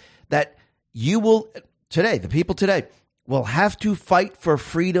told us that you will, today, the people today, will have to fight for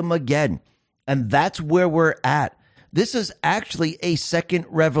freedom again. And that's where we're at. This is actually a second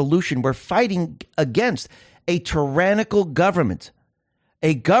revolution. We're fighting against a tyrannical government,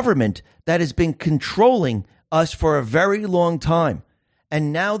 a government that has been controlling us for a very long time.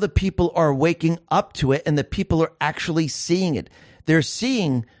 And now the people are waking up to it, and the people are actually seeing it. They're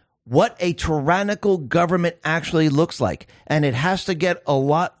seeing what a tyrannical government actually looks like. And it has to get a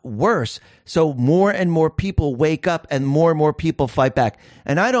lot worse. So more and more people wake up and more people fight back.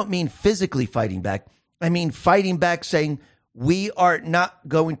 And I don't mean physically fighting back. I mean, fighting back, saying, we are not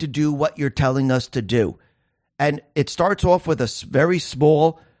going to do what you're telling us to do. And it starts off with a very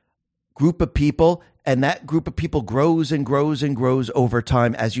small group of people, and that group of people grows and grows and grows over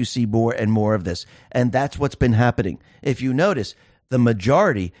time as you see more and more of this. And that's what's been happening. If you notice, The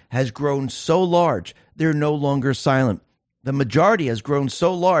majority has grown so large, they're no longer silent. The majority has grown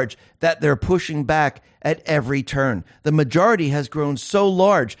so large that they're pushing back at every turn. The majority has grown so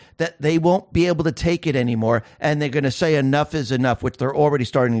large that they won't be able to take it anymore, and they're going to say enough is enough, which they're already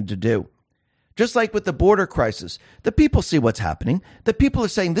starting to do. Just like with the border crisis, the people see what's happening. The people are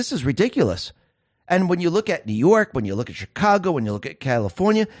saying this is ridiculous. And when you look at New York, when you look at Chicago, when you look at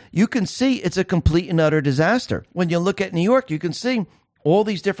California, you can see it's a complete and utter disaster. When you look at New York, you can see all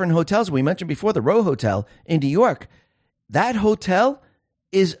these different hotels. We mentioned before the Row Hotel in New York. That hotel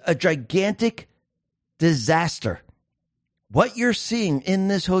is a gigantic disaster. What you're seeing in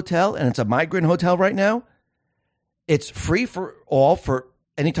this hotel, and it's a migrant hotel right now, it's free for all for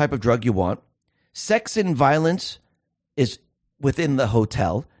any type of drug you want. Sex and violence is within the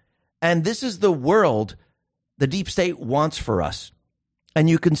hotel. And this is the world the deep state wants for us. And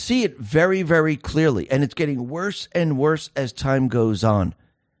you can see it very, very clearly. And it's getting worse and worse as time goes on.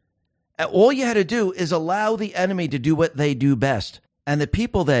 And all you had to do is allow the enemy to do what they do best. And the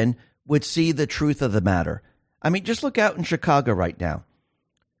people then would see the truth of the matter. I mean, just look out in Chicago right now.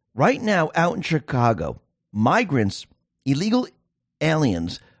 Right now, out in Chicago, migrants, illegal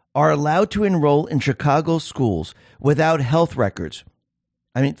aliens, are allowed to enroll in Chicago schools without health records.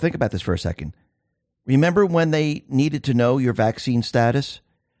 I mean, think about this for a second. Remember when they needed to know your vaccine status?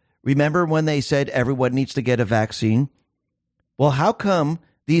 Remember when they said everyone needs to get a vaccine? Well, how come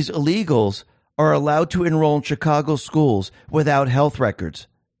these illegals are allowed to enroll in Chicago schools without health records?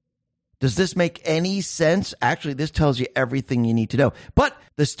 Does this make any sense? Actually, this tells you everything you need to know. But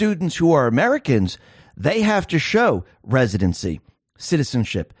the students who are Americans, they have to show residency,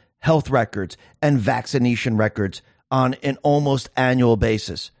 citizenship, health records, and vaccination records on an almost annual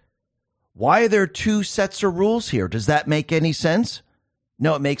basis. Why are there two sets of rules here? Does that make any sense?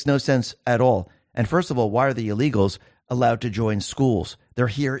 No, it makes no sense at all. And first of all, why are the illegals allowed to join schools? They're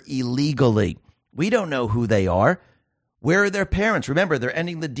here illegally. We don't know who they are. Where are their parents? Remember, they're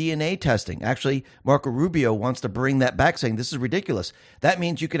ending the DNA testing. Actually, Marco Rubio wants to bring that back, saying this is ridiculous. That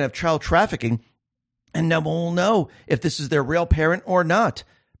means you can have child trafficking and no one will know if this is their real parent or not.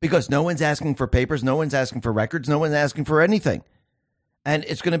 Because no one's asking for papers, no one's asking for records, no one's asking for anything. And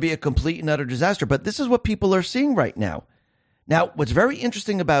it's going to be a complete and utter disaster. But this is what people are seeing right now. Now, what's very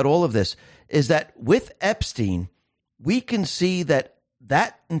interesting about all of this is that with Epstein, we can see that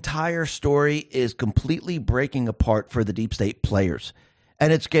that entire story is completely breaking apart for the deep state players.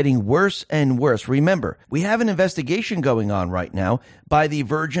 And it's getting worse and worse. Remember, we have an investigation going on right now by the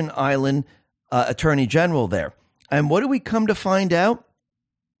Virgin Island Attorney General there. And what do we come to find out?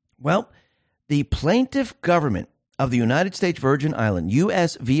 Well, the plaintiff government of the United States Virgin Island,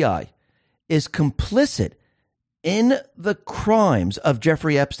 USVI, is complicit in the crimes of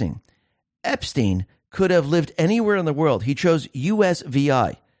Jeffrey Epstein. Epstein could have lived anywhere in the world. He chose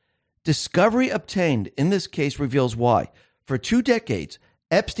USVI. Discovery obtained in this case reveals why. For 2 decades,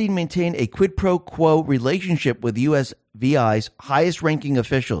 Epstein maintained a quid pro quo relationship with USVI's highest-ranking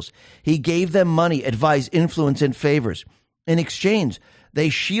officials. He gave them money, advice, influence, and favors. In exchange, they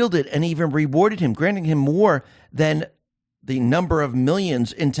shielded and even rewarded him, granting him more than the number of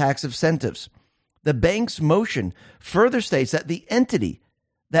millions in tax incentives. The bank's motion further states that the entity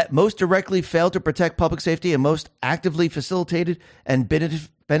that most directly failed to protect public safety and most actively facilitated and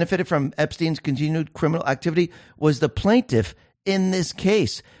benefited from Epstein's continued criminal activity was the plaintiff in this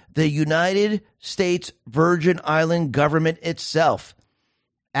case, the United States Virgin Island government itself.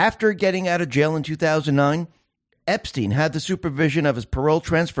 After getting out of jail in 2009, Epstein had the supervision of his parole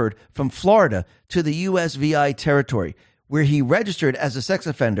transferred from Florida to the USVI territory, where he registered as a sex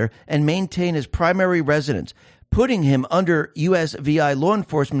offender and maintained his primary residence, putting him under USVI law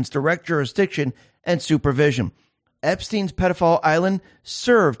enforcement's direct jurisdiction and supervision. Epstein's pedophile island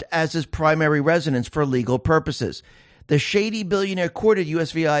served as his primary residence for legal purposes. The shady billionaire courted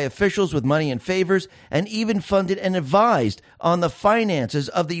USVI officials with money and favors and even funded and advised on the finances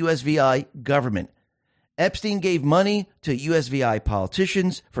of the USVI government. Epstein gave money to USVI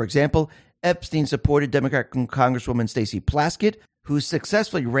politicians. For example, Epstein supported Democratic Congresswoman Stacey Plaskett, who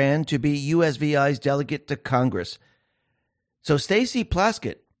successfully ran to be USVI's delegate to Congress. So Stacey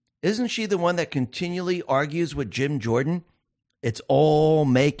Plaskett, isn't she the one that continually argues with Jim Jordan? It's all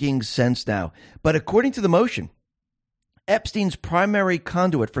making sense now. But according to the motion, Epstein's primary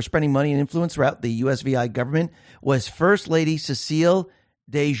conduit for spreading money and influence throughout the USVI government was First Lady Cecile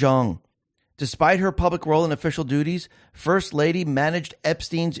DeJong. Despite her public role and official duties, First Lady managed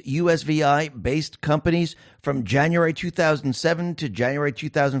Epstein's USVI-based companies from January 2007 to January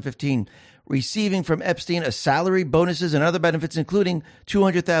 2015, receiving from Epstein a salary, bonuses, and other benefits, including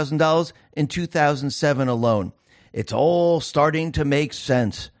 $200,000 in 2007 alone. It's all starting to make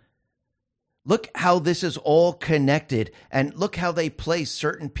sense. Look how this is all connected, and look how they place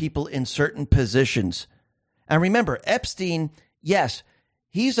certain people in certain positions. And remember, Epstein, yes,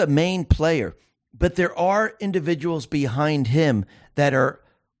 he's a main player, but there are individuals behind him that are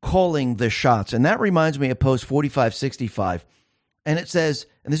calling the shots. And that reminds me of Post 4565. And it says,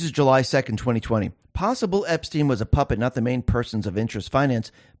 and this is July 2nd, 2020, possible Epstein was a puppet, not the main persons of interest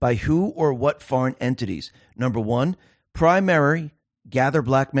financed by who or what foreign entities. Number one, primary gather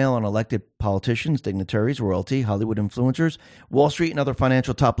blackmail on elected politicians, dignitaries, royalty, Hollywood influencers, Wall Street and other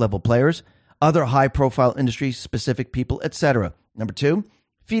financial top-level players, other high-profile industry-specific people, etc. Number two,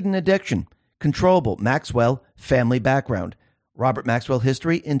 feed an addiction. Controllable, Maxwell, family background. Robert Maxwell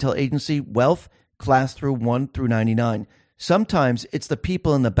history, intel agency, wealth, class through 1 through 99. Sometimes it's the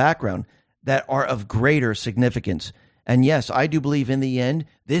people in the background that are of greater significance. And yes, I do believe in the end,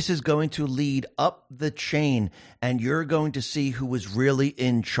 this is going to lead up the chain, and you're going to see who is really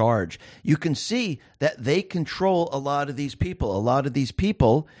in charge. You can see that they control a lot of these people. A lot of these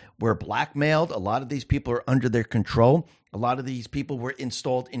people were blackmailed. A lot of these people are under their control. A lot of these people were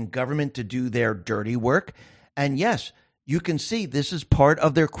installed in government to do their dirty work. And yes, you can see this is part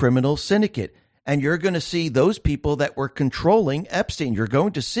of their criminal syndicate. And you're going to see those people that were controlling Epstein. You're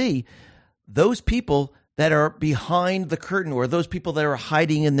going to see those people that are behind the curtain, or those people that are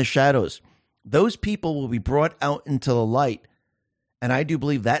hiding in the shadows. Those people will be brought out into the light. And I do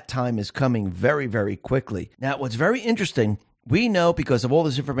believe that time is coming very, very quickly. Now, what's very interesting, we know because of all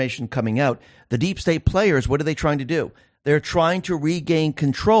this information coming out, the deep state players, what are they trying to do? They're trying to regain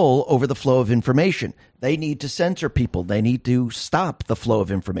control over the flow of information. They need to censor people. They need to stop the flow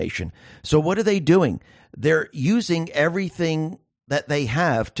of information. So what are they doing? They're using everything that they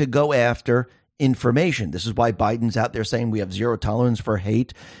have to go after information. This is why Biden's out there saying we have zero tolerance for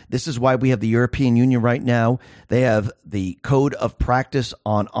hate. This is why we have the European Union right now. They have the code of practice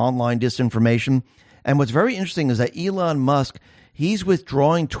on online disinformation. And what's very interesting is that Elon Musk, he's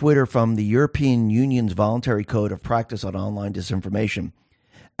withdrawing Twitter from the European Union's voluntary code of practice on online disinformation.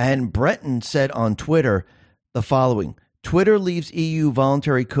 And Breton said on Twitter the following: Twitter leaves EU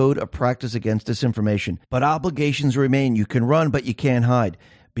voluntary code of practice against disinformation, but obligations remain. You can run, but you can't hide.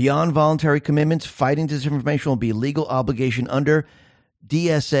 Beyond voluntary commitments, fighting disinformation will be a legal obligation under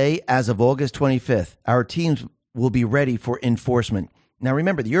DSA as of August 25th. Our teams will be ready for enforcement. Now,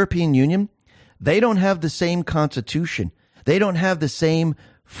 remember, the European Union, they don't have the same constitution. They don't have the same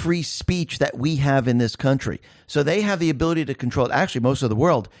free speech that we have in this country. So they have the ability to control it. Actually, most of the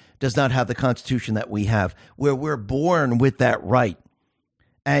world does not have the constitution that we have, where we're born with that right.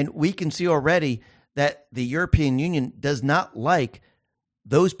 And we can see already that the European Union does not like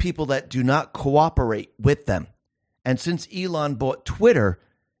those people that do not cooperate with them. And since Elon bought Twitter,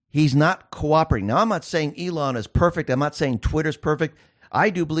 he's not cooperating. Now, I'm not saying Elon is perfect. I'm not saying Twitter's perfect. I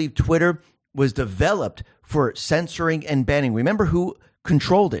do believe Twitter was developed for censoring and banning. Remember who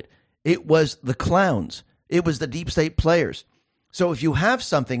controlled it? It was the clowns. It was the deep state players. So if you have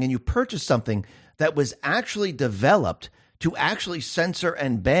something and you purchase something that was actually developed to actually censor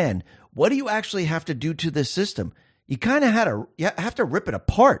and ban, what do you actually have to do to this system? You kind of have to rip it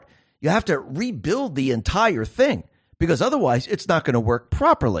apart. You have to rebuild the entire thing, because otherwise it's not going to work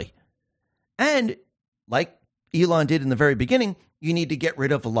properly. And like Elon did in the very beginning, you need to get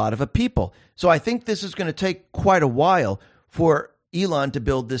rid of a lot of people. So I think this is going to take quite a while for Elon to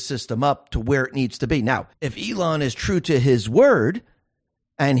build this system up to where it needs to be. Now, if Elon is true to his word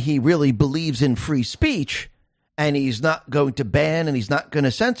and he really believes in free speech, and he's not going to ban and he's not going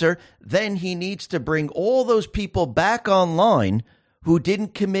to censor, then he needs to bring all those people back online who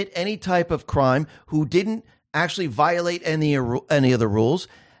didn't commit any type of crime, who didn't actually violate any of the rules.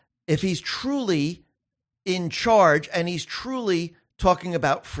 If he's truly in charge and he's truly talking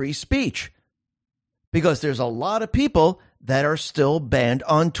about free speech, because there's a lot of people that are still banned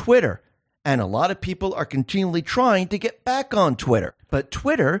on Twitter, and a lot of people are continually trying to get back on Twitter. But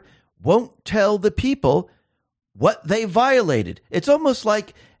Twitter won't tell the people what they violated. It's almost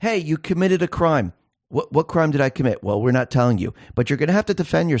like, hey, you committed a crime. What crime did I commit? Well, we're not telling you, but you're going to have to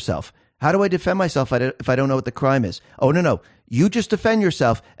defend yourself. How do I defend myself if I don't know what the crime is? Oh, no. You just defend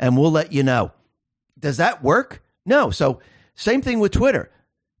yourself and we'll let you know. Does that work? No. So same thing with Twitter.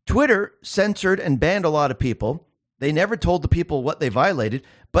 Twitter censored and banned a lot of people. They never told the people what they violated,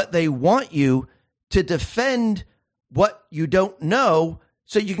 but they want you to defend what you don't know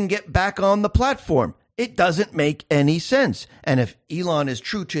so you can get back on the platform. It doesn't make any sense. And if Elon is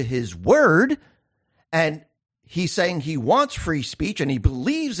true to his word and he's saying he wants free speech and he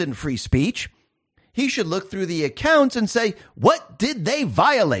believes in free speech, he should look through the accounts and say, what did they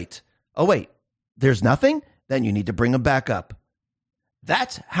violate? Oh, wait, there's nothing? then you need to bring him back up.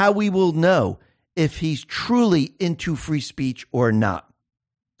 That's how we will know if he's truly into free speech or not.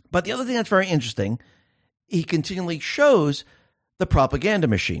 But the other thing that's very interesting, he continually shows the propaganda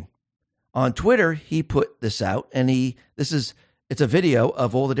machine. On Twitter, he put this out, and it's a video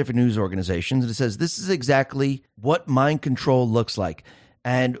of all the different news organizations, and it says, this is exactly what mind control looks like.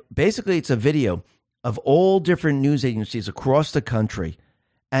 And basically, it's a video of all different news agencies across the country,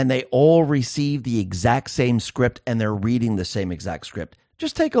 and they all receive the exact same script, and they're reading the same exact script.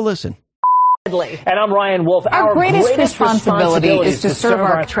 Just take a listen. And I'm Ryan Wolf. Our greatest responsibility is to serve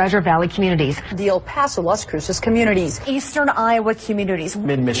our Treasure Valley communities, the El Paso, Las Cruces communities, Eastern Iowa communities,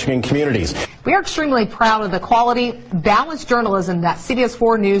 Mid-Michigan communities. We are extremely proud of the quality, balanced journalism that CBS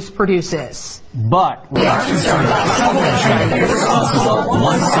 4 News produces. But we are concerned about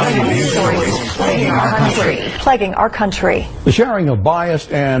one-sided news stories plaguing our country. The sharing of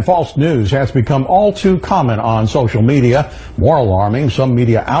biased and false news has become all too common on social media. More alarming, some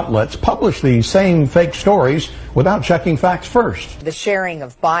media outlets publish these same fake stories without checking facts first. The sharing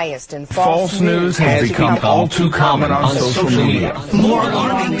of biased and false news has become all too common on social media. More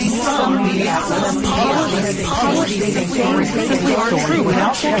alarmingly, some media outlets publish these same fake stories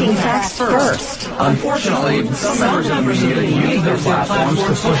without checking facts first. Unfortunately, some members of the media use their platforms to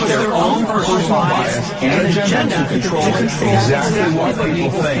push their own personal bias and agenda to control exactly what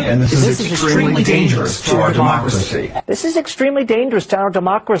people think. And this is extremely dangerous to our democracy. this is extremely dangerous to our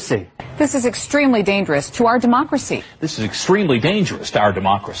democracy. This is extremely dangerous to our democracy. This is extremely dangerous to our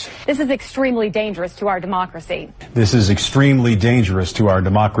democracy. This is extremely dangerous to our democracy. This is extremely dangerous to our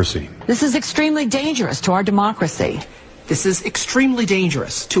democracy. This is extremely dangerous to our democracy. This is extremely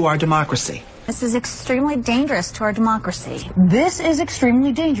dangerous to our democracy. This is extremely dangerous to our democracy. This is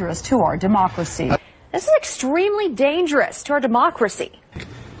extremely dangerous to our democracy. This is extremely dangerous to our democracy. This is extremely dangerous to our democracy.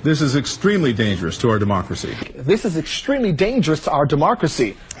 This is extremely dangerous to our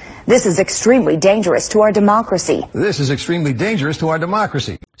democracy. This is extremely dangerous to our democracy. This is extremely dangerous to our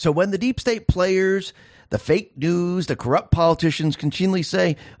democracy. So when the deep state players, the fake news, the corrupt politicians continually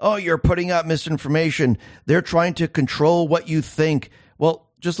say, oh, you're putting out misinformation, they're trying to control what you think. Well,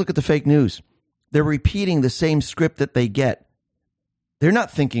 just look at the fake news. They're repeating the same script that they get. They're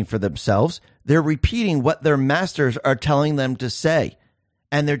not thinking for themselves. They're repeating what their masters are telling them to say.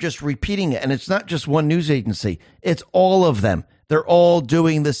 And they're just repeating it. And it's not just one news agency. It's all of them. They're all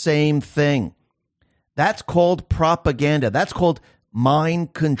doing the same thing. That's called propaganda. That's called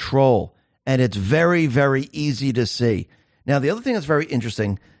mind control. And it's very, very easy to see. Now, the other thing that's very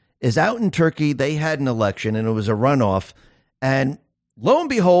interesting is out in Turkey, they had an election and it was a runoff. And lo and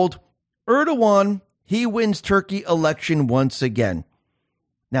behold, Erdogan, he wins Turkey election once again.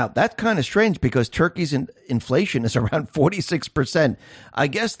 Now, that's kind of strange because Turkey's inflation is around 46%. I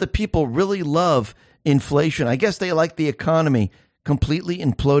guess the people really love inflation. I guess they like the economy completely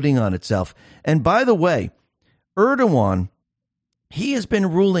imploding on itself. And by the way, Erdogan, he has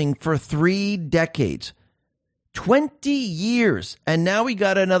been ruling for 3 decades, 20 years, and now we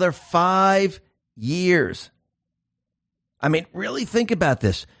got another 5 years. I mean, really think about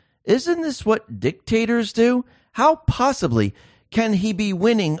this. Isn't this what dictators do? How possibly can he be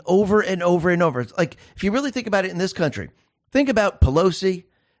winning over and over and over? It's like, if you really think about it in this country, think about Pelosi,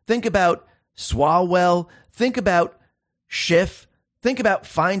 think about Swalwell, think about Schiff, think about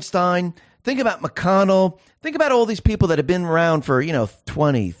Feinstein, think about McConnell, think about all these people that have been around for,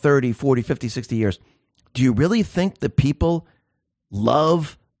 20, 30, 40, 50, 60 years. Do you really think the people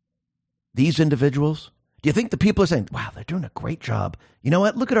love these individuals? Do you think the people are saying, wow, they're doing a great job? You know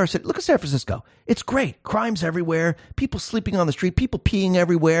what? Look at our city. Look at San Francisco. It's great. Crime's everywhere. People sleeping on the street. People peeing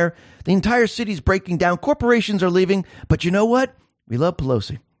everywhere. The entire city's breaking down. Corporations are leaving. But you know what? We love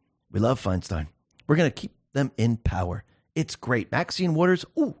Pelosi. We love Feinstein. We're going to keep them in power. It's great. Maxine Waters,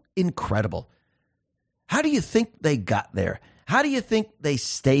 ooh, incredible. How do you think they got there? How do you think they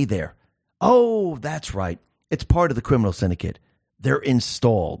stay there? Oh, that's right. It's part of the criminal syndicate. They're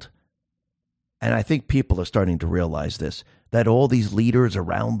installed. And I think people are starting to realize this, that all these leaders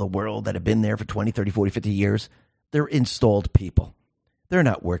around the world that have been there for 20, 30, 40, 50 years, they're installed people. They're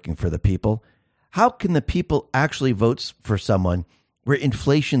not working for the people. How can the people actually vote for someone where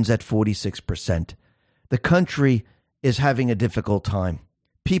inflation's at 46%? The country is having a difficult time.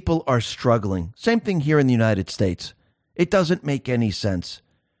 People are struggling. Same thing here in the United States. It doesn't make any sense.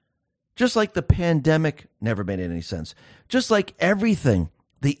 Just like the pandemic never made any sense. Just like everything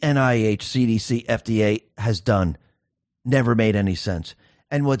the NIH, CDC, FDA has done never made any sense.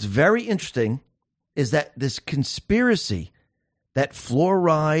 And what's very interesting is that this conspiracy that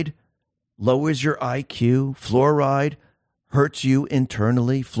fluoride lowers your IQ, fluoride hurts you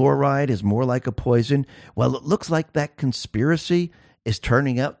internally. Fluoride is more like a poison. Well, it looks like that conspiracy is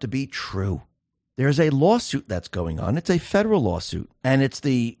turning out to be true. There's a lawsuit that's going on. It's a federal lawsuit, and it's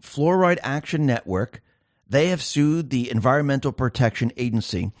the Fluoride Action Network. They have sued the Environmental Protection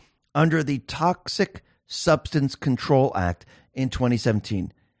Agency under the Toxic Substance Control Act in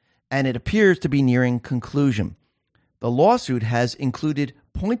 2017, and it appears to be nearing conclusion. The lawsuit has included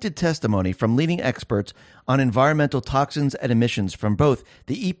pointed testimony from leading experts on environmental toxins and emissions from both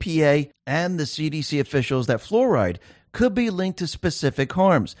the EPA and the CDC officials that fluoride could be linked to specific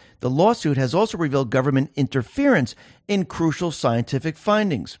harms. The lawsuit has also revealed government interference in crucial scientific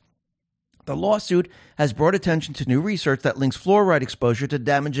findings. The lawsuit has brought attention to new research that links fluoride exposure to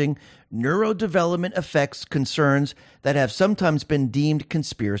damaging neurodevelopment effects, concerns that have sometimes been deemed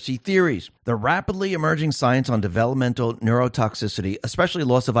conspiracy theories. The rapidly emerging science on developmental neurotoxicity, especially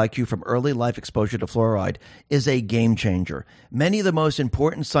loss of IQ from early life exposure to fluoride, is a game changer. Many of the most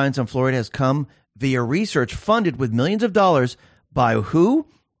important science on fluoride has come via research funded with millions of dollars by who?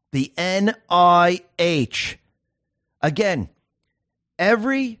 The NIH. Again,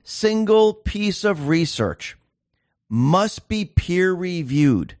 every single piece of research must be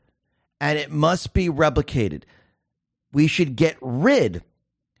peer-reviewed, and it must be replicated. We should get rid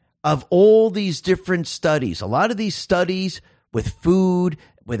of all these different studies. A lot of these studies with food,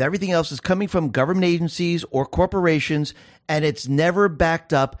 with everything else, is coming from government agencies or corporations, and it's never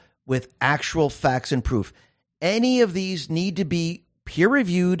backed up with actual facts and proof. Any of these need to be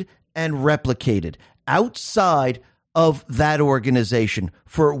peer-reviewed and replicated outside of that organization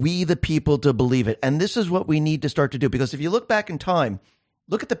for we the people to believe it. And this is what we need to start to do, because if you look back in time,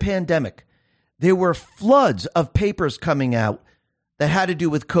 look at the pandemic. There were floods of papers coming out that had to do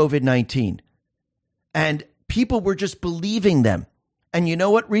with COVID-19, and people were just believing them. And you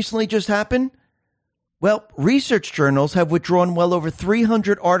know what recently just happened? Well, research journals have withdrawn well over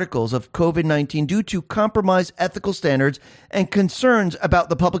 300 articles of COVID-19 due to compromised ethical standards and concerns about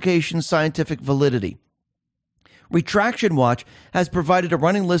the publication's scientific validity. Retraction Watch has provided a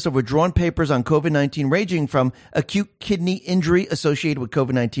running list of withdrawn papers on COVID-19 ranging from acute kidney injury associated with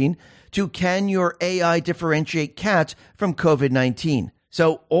COVID-19 to can your AI differentiate cats from COVID-19.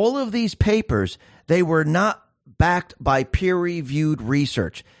 So all of these papers, they were not backed by peer-reviewed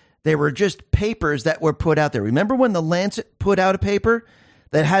research. They were just papers that were put out there. Remember when the Lancet put out a paper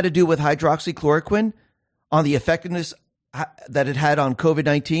that had to do with hydroxychloroquine on the effectiveness that it had on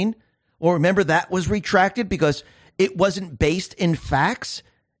COVID-19? Well, remember that was retracted because it wasn't based in facts.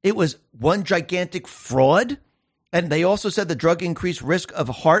 It was one gigantic fraud. And they also said the drug increased risk of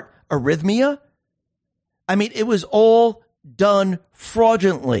heart arrhythmia. I mean, it was all done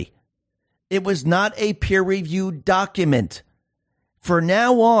fraudulently. It was not a peer-reviewed document. For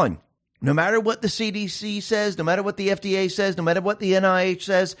now on, no matter what the CDC says, no matter what the FDA says, no matter what the NIH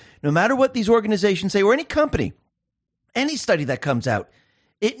says, no matter what these organizations say, or any company, any study that comes out,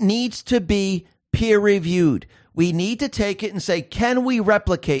 it needs to be peer-reviewed. We need to take it and say, can we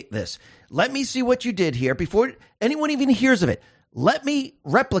replicate this? Let me see what you did here before anyone even hears of it. Let me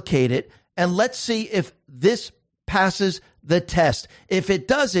replicate it, and let's see if this passes the test. If it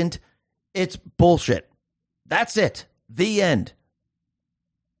doesn't, it's bullshit. That's it. The end.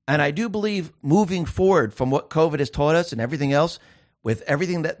 And I do believe moving forward from what COVID has taught us and everything else, with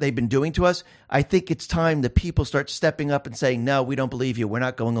everything that they've been doing to us, I think it's time that people start stepping up and saying, no, we don't believe you. We're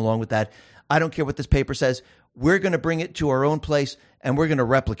not going along with that. I don't care what this paper says. We're going to bring it to our own place and we're going to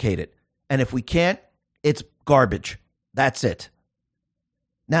replicate it. And if we can't, it's garbage. That's it.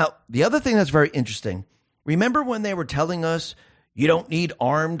 Now, the other thing that's very interesting, remember when they were telling us you don't need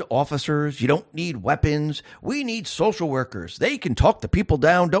armed officers, you don't need weapons, we need social workers. They can talk the people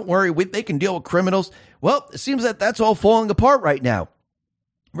down. Don't worry, they can deal with criminals. Well, it seems that that's all falling apart right now.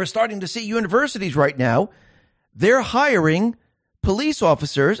 We're starting to see universities right now, they're hiring police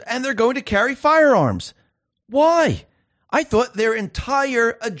officers and they're going to carry firearms. Why? I thought their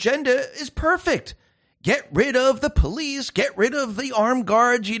entire agenda is perfect. Get rid of the police, get rid of the armed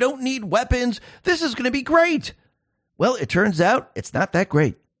guards, you don't need weapons. This is going to be great. Well, it turns out it's not that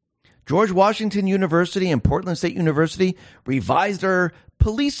great. George Washington University and Portland State University revised their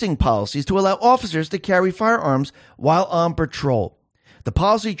policing policies to allow officers to carry firearms while on patrol. The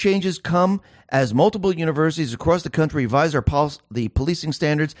policy changes come as multiple universities across the country revise the policing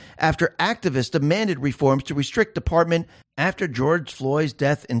standards after activists demanded reforms to restrict department after George Floyd's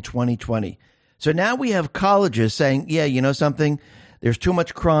death in 2020. So now we have colleges saying, yeah, you know something? There's too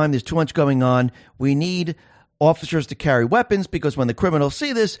much crime. There's too much going on. We need officers to carry weapons because when the criminals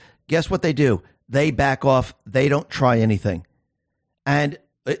see this, guess what they do? They back off. They don't try anything. And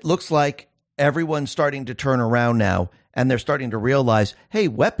it looks like everyone's starting to turn around now And they're starting to realize, hey,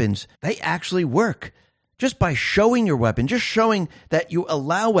 weapons, they actually work. Just by showing your weapon, just showing that you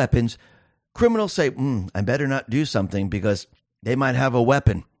allow weapons, criminals say, I better not do something because they might have a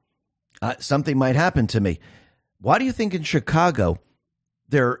weapon. Something might happen to me. Why do you think in Chicago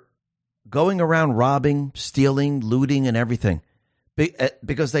they're going around robbing, stealing, looting, and everything?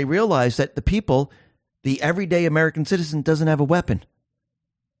 Because they realize that the people, the everyday American citizen, doesn't have a weapon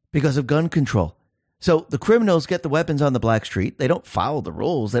because of gun control. So the criminals get the weapons on the black street. They don't follow the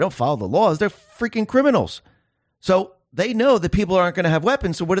rules. They don't follow the laws. They're freaking criminals. So they know that people aren't going to have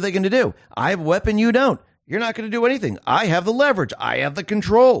weapons. So what are they going to do? I have a weapon. You don't. You're not going to do anything. I have the leverage. I have the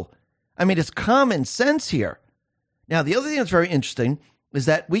control. I mean, it's common sense here. Now, the other thing that's very interesting is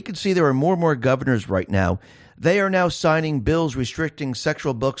that we can see there are more and more governors right now. They are now signing bills restricting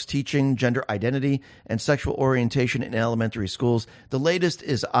sexual books teaching gender identity and sexual orientation in elementary schools. The latest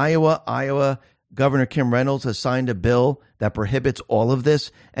is Iowa. Governor Kim Reynolds has signed a bill that prohibits all of this,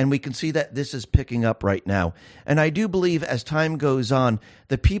 and we can see that this is picking up right now. And I do believe as time goes on,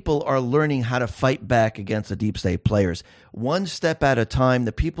 the people are learning how to fight back against the deep state players. One step at a time,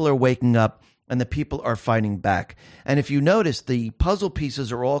 the people are waking up and the people are fighting back. And if you notice, the puzzle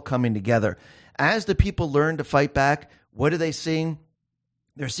pieces are all coming together. As the people learn to fight back, what are they seeing?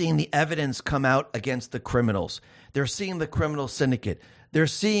 They're seeing the evidence come out against the criminals. They're seeing the criminal syndicate. They're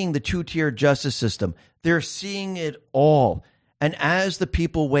seeing the two-tier justice system. They're seeing it all. And as the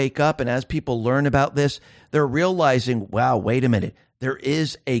people wake up and as people learn about this, they're realizing, wow, wait a minute. There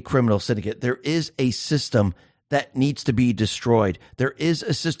is a criminal syndicate. There is a system that needs to be destroyed. There is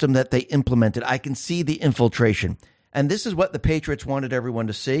a system that they implemented. I can see the infiltration. And this is what the Patriots wanted everyone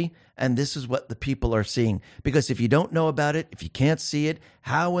to see. And this is what the people are seeing. Because if you don't know about it, if you can't see it,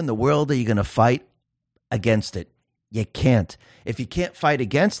 how in the world are you going to fight against it? You can't. If you can't fight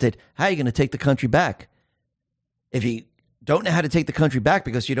against it, how are you going to take the country back? If you don't know how to take the country back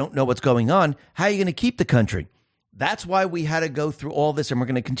because you don't know what's going on, how are you going to keep the country? That's why we had to go through all this, and we're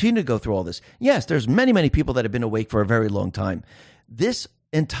going to continue to go through all this. Yes, there's many, many people that have been awake for a very long time. This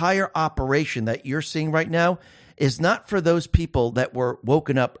entire operation that you're seeing right now is not for those people that were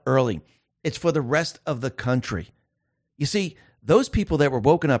woken up early. It's for the rest of the country. You see, those people that were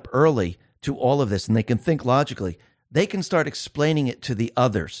woken up early to all of this, and they can think logically, they can start explaining it to the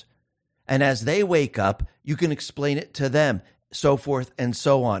others. And as they wake up, you can explain it to them, so forth and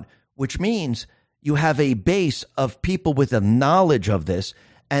so on, which means you have a base of people with a knowledge of this,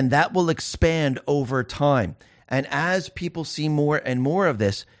 and that will expand over time. And as people see more and more of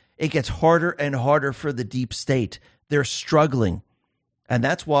this, it gets harder and harder for the deep state. They're struggling. And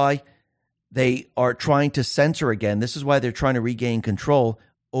that's why they are trying to censor again. This is why they're trying to regain control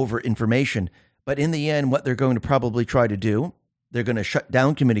over information. But in the end, what they're going to probably try to do, they're going to shut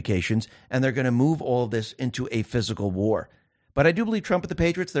down communications, and they're going to move all of this into a physical war. But I do believe Trump and the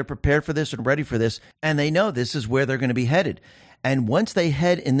Patriots, they're prepared for this and ready for this, and they know this is where they're going to be headed. And once they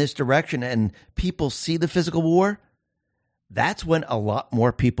head in this direction and people see the physical war, that's when a lot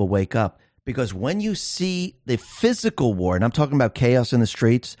more people wake up. Because when you see the physical war, and I'm talking about chaos in the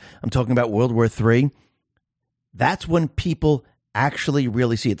streets, I'm talking about World War III, that's when people actually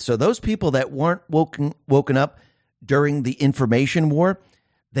really see it. So those people that weren't woken up during the information war,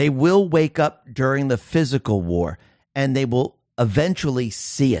 they will wake up during the physical war, and they will eventually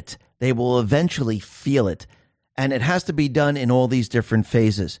see it. They will eventually feel it. And it has to be done in all these different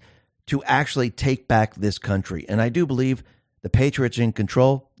phases to actually take back this country. And I do believe the Patriots are in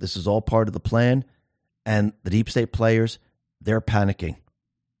control. This is all part of the plan. And the deep state players, they're panicking.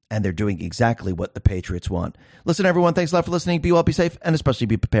 And they're doing exactly what the Patriots want. Listen, everyone, thanks a lot for listening. Be well, be safe, and especially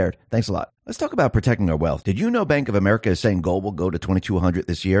be prepared. Thanks a lot. Let's talk about protecting our wealth. Did you know Bank of America is saying gold will go to 2,200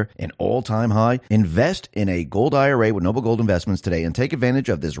 this year, an all-time high? Invest in a gold IRA with Noble Gold Investments today and take advantage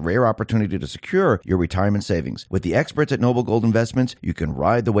of this rare opportunity to secure your retirement savings. With the experts at Noble Gold Investments, you can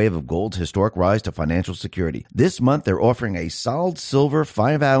ride the wave of gold's historic rise to financial security. This month, they're offering a solid silver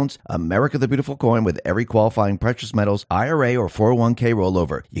 5-ounce America the Beautiful coin with every qualifying precious metals IRA or 401k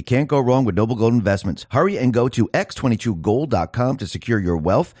rollover. You can't go wrong with Noble Gold Investments. Hurry and go to x22gold.com to secure your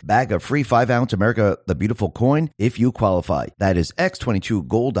wealth. Bag a free 5-ounce America the Beautiful coin if you qualify. That is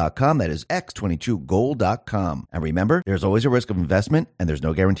x22gold.com. That is x22gold.com. And remember, there's always a risk of investment and there's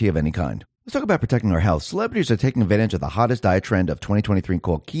no guarantee of any kind. Let's talk about protecting our health. Celebrities are taking advantage of the hottest diet trend of 2023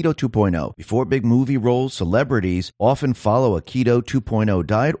 called Keto 2.0. Before big movie roles, celebrities often follow a Keto 2.0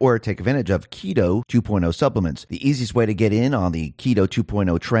 diet or take advantage of Keto 2.0 supplements. The easiest way to get in on the Keto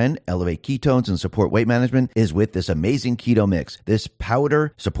 2.0 trend, elevate ketones, and support weight management is with this amazing keto mix. This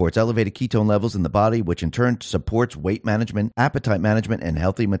powder supports elevated ketone levels in the body, which in turn supports weight management, appetite management, and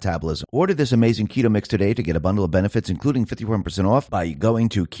healthy metabolism. Order this amazing keto mix today to get a bundle of benefits, including 51% off by going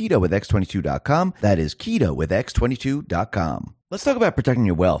to ketowithx22.com. That is ketowithx22.com. Let's talk about protecting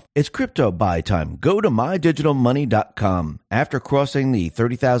your wealth. It's crypto buy time. Go to mydigitalmoney.com. After crossing the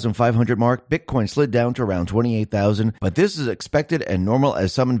 30,500 mark, Bitcoin slid down to around 28,000, but this is expected and normal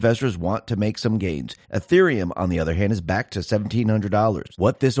as some investors want to make some gains. Ethereum, on the other hand, is back to $1,700.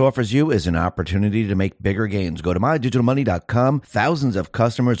 What this offers you is an opportunity to make bigger gains. Go to mydigitalmoney.com. Thousands of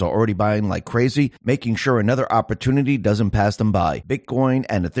customers are already buying like crazy, making sure another opportunity doesn't pass them by. Bitcoin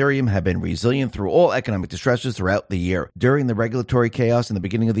and Ethereum have been resilient through all economic distresses throughout the year. During the regulatory chaos in the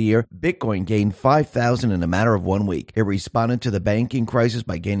beginning of the year, Bitcoin gained 5,000 in a matter of 1 week. It responded to the banking crisis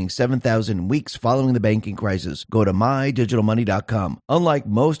by gaining 7,000 in weeks following the banking crisis. Go to mydigitalmoney.com. Unlike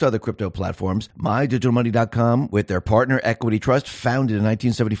most other crypto platforms, mydigitalmoney.com, with their partner Equity Trust, founded in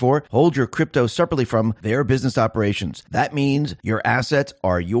 1974, hold your crypto separately from their business operations. That means your assets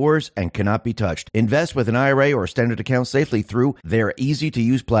are yours and cannot be touched. Invest with an IRA or standard account safely through their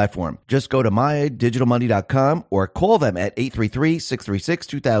easy-to-use platform. Just go to mydigitalmoney.com or call them at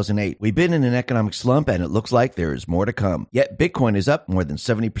 833-636-2008. We've been in an economic slump and it looks like there's more to come. Yet Bitcoin is up more than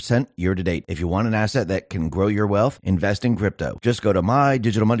 70% year to date. If you want an asset that can grow your wealth, invest in crypto. Just go to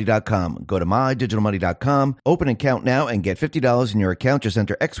mydigitalmoney.com. Go to mydigitalmoney.com, open an account now and get $50 in your account. Just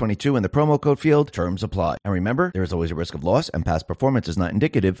enter X22 in the promo code field. Terms apply. And remember, there is always a risk of loss and past performance is not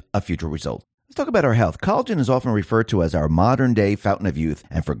indicative of future results. Let's talk about our health. Collagen is often referred to as our modern-day fountain of youth,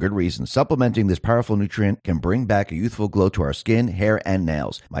 and for good reason. Supplementing this powerful nutrient can bring back a youthful glow to our skin, hair, and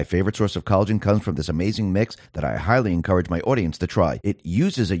nails. My favorite source of collagen comes from this amazing mix that I highly encourage my audience to try. It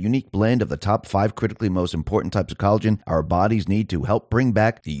uses a unique blend of the top 5 critically most important types of collagen our bodies need to help bring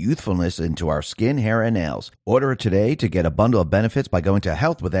back the youthfulness into our skin, hair, and nails. Order it today to get a bundle of benefits by going to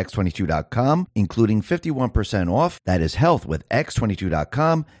healthwithx22.com, including 51% off. That is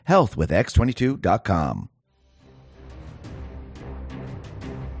healthwithx22.com, healthwithx22.com.